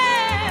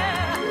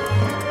where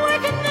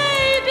can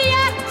they be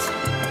at?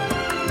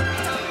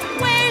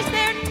 Where's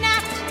their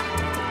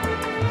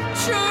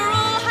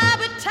natural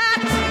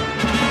habitat?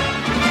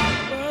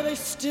 Where they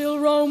still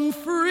roam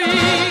free,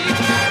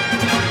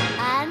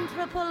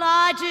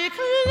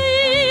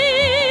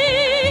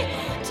 anthropologically.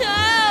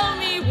 Tell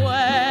me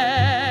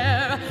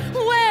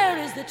where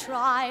is the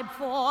tribe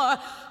for?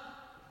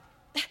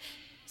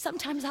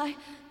 Sometimes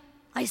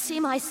I see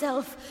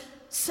myself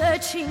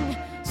searching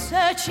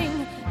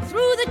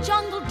through the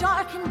jungle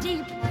dark and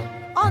deep,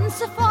 on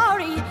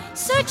safari,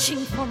 searching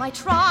for my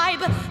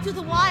tribe, through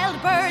the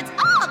wild birds,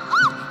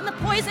 and the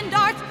poison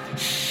darts,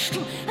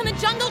 and the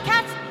jungle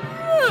cats,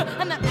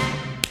 and the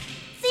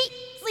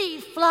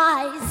tsetse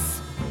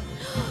flies.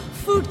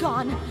 Food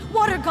gone,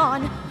 water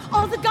gone,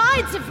 all the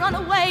guides have run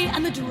away,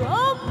 and the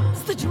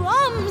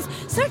drums,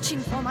 searching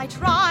for my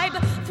tribe,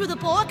 through the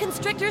boa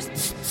constrictors,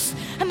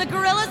 and the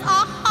gorillas,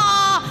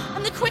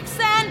 and the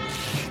quicksand,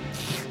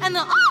 and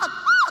the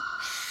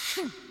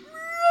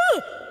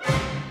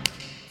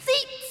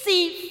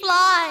tsetse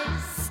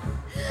flies.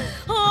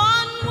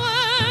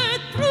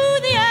 Onward through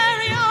the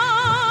area,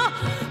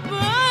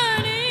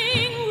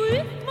 burning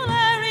with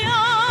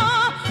malaria,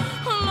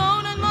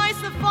 alone on my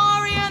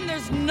safari, and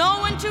there's no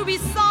one to be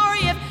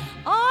sorry if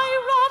I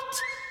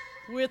rot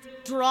with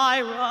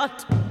dry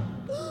rot.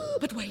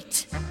 But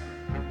wait.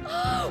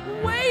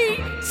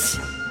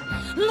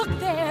 Look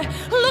there,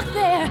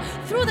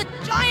 through the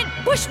giant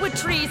bushwood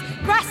trees,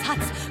 grass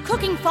huts,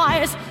 cooking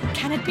fires.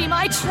 Can it be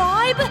my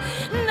tribe?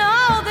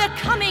 Now they're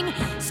coming,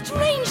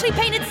 strangely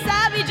painted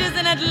savages,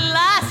 and at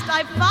last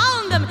I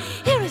found them.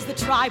 Here is the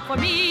tribe for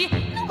me.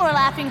 No more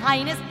laughing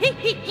hyenas, hee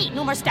hee hee.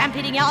 No more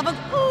stampeding elephants,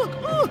 ooh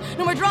ooh.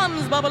 No more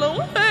drums, bubble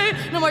away.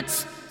 No more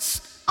tss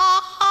tss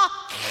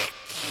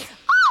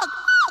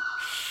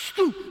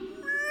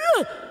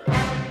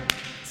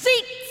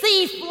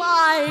tsetse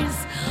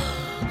flies.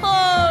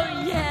 Oh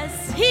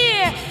yes,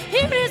 here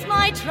is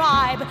my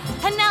tribe,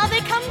 and now they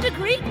come to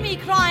greet me,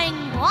 crying,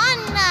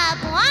 Bwana,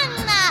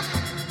 Bwana.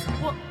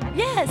 Well,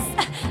 yes,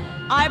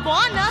 I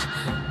Bwana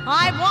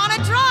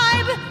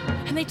tribe,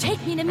 and they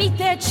take me to meet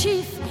their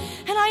chief,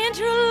 and I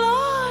enter a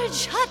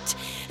large hut,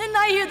 and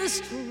I hear the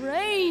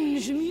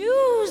strange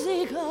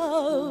music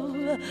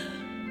of...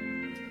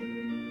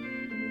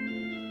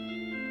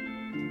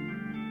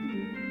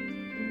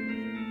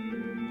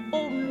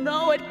 Oh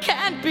no, it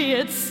can't be,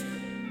 it's...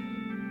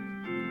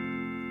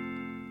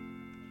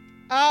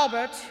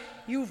 Albert,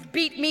 you've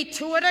beat me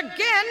to it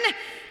again.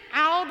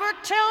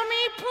 Albert, tell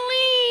me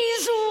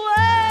please,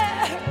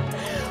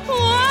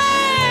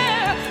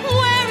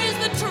 where is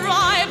the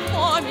tribe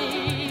for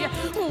me?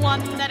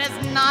 One that has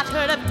not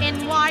heard of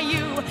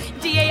NYU,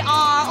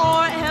 DAR,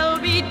 or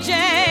LBJ.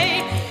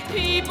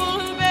 People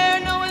who bear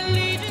no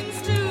allegiance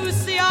to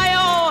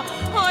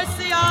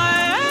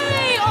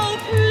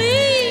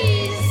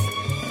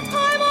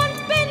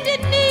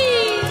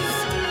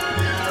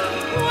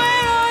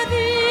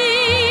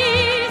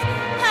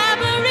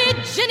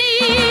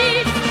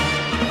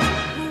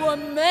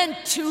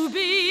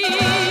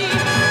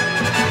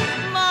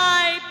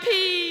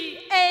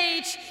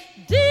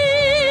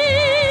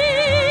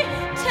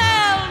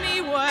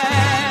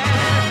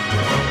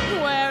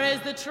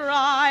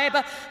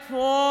tribe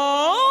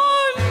for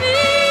me.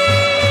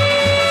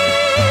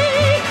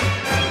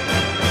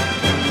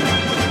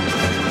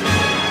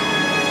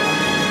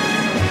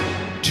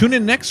 Tune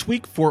in next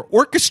week for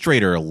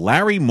orchestrator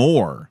Larry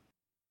Moore.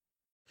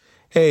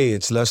 Hey,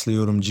 it's Leslie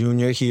Odom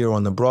Jr. here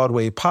on the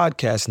Broadway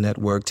Podcast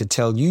Network to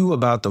tell you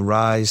about the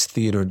Rise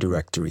Theater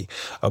Directory,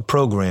 a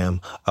program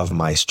of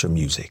Maestro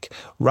Music.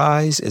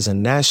 Rise is a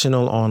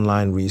national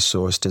online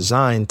resource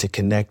designed to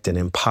connect and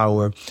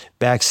empower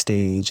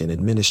backstage and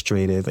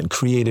administrative and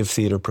creative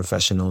theater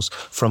professionals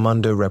from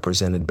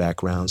underrepresented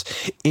backgrounds.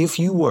 If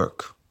you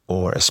work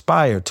or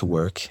aspire to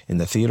work in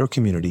the theater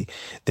community,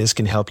 this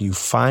can help you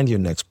find your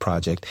next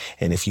project.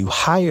 And if you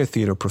hire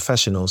theater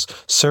professionals,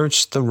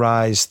 search the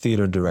Rise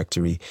Theater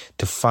Directory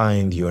to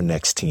find your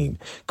next team.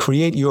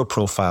 Create your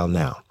profile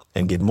now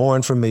and get more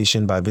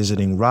information by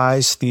visiting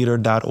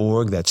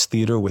risetheater.org. That's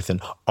theater with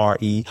an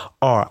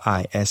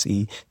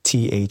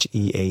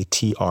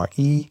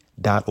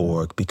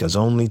RERISETHEATRE.org, because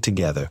only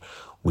together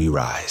we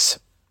rise.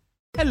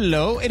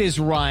 Hello, it is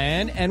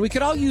Ryan, and we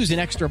could all use an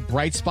extra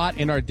bright spot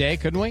in our day,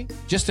 couldn't we?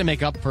 Just to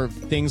make up for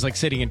things like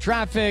sitting in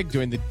traffic,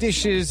 doing the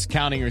dishes,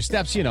 counting your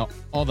steps, you know,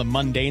 all the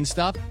mundane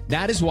stuff.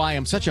 That is why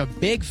I'm such a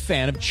big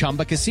fan of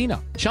Chumba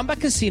Casino. Chumba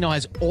Casino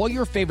has all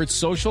your favorite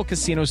social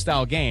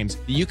casino-style games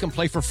that you can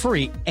play for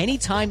free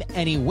anytime,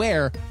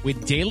 anywhere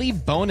with daily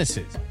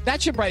bonuses.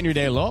 That should brighten your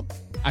day a little.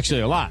 Actually,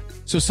 a lot.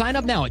 So sign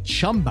up now at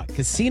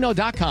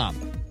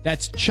ChumbaCasino.com.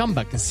 That's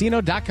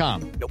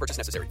ChumbaCasino.com. No purchase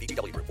necessary.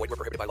 VGW Group. Void where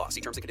prohibited by law. See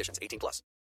terms and conditions. 18+.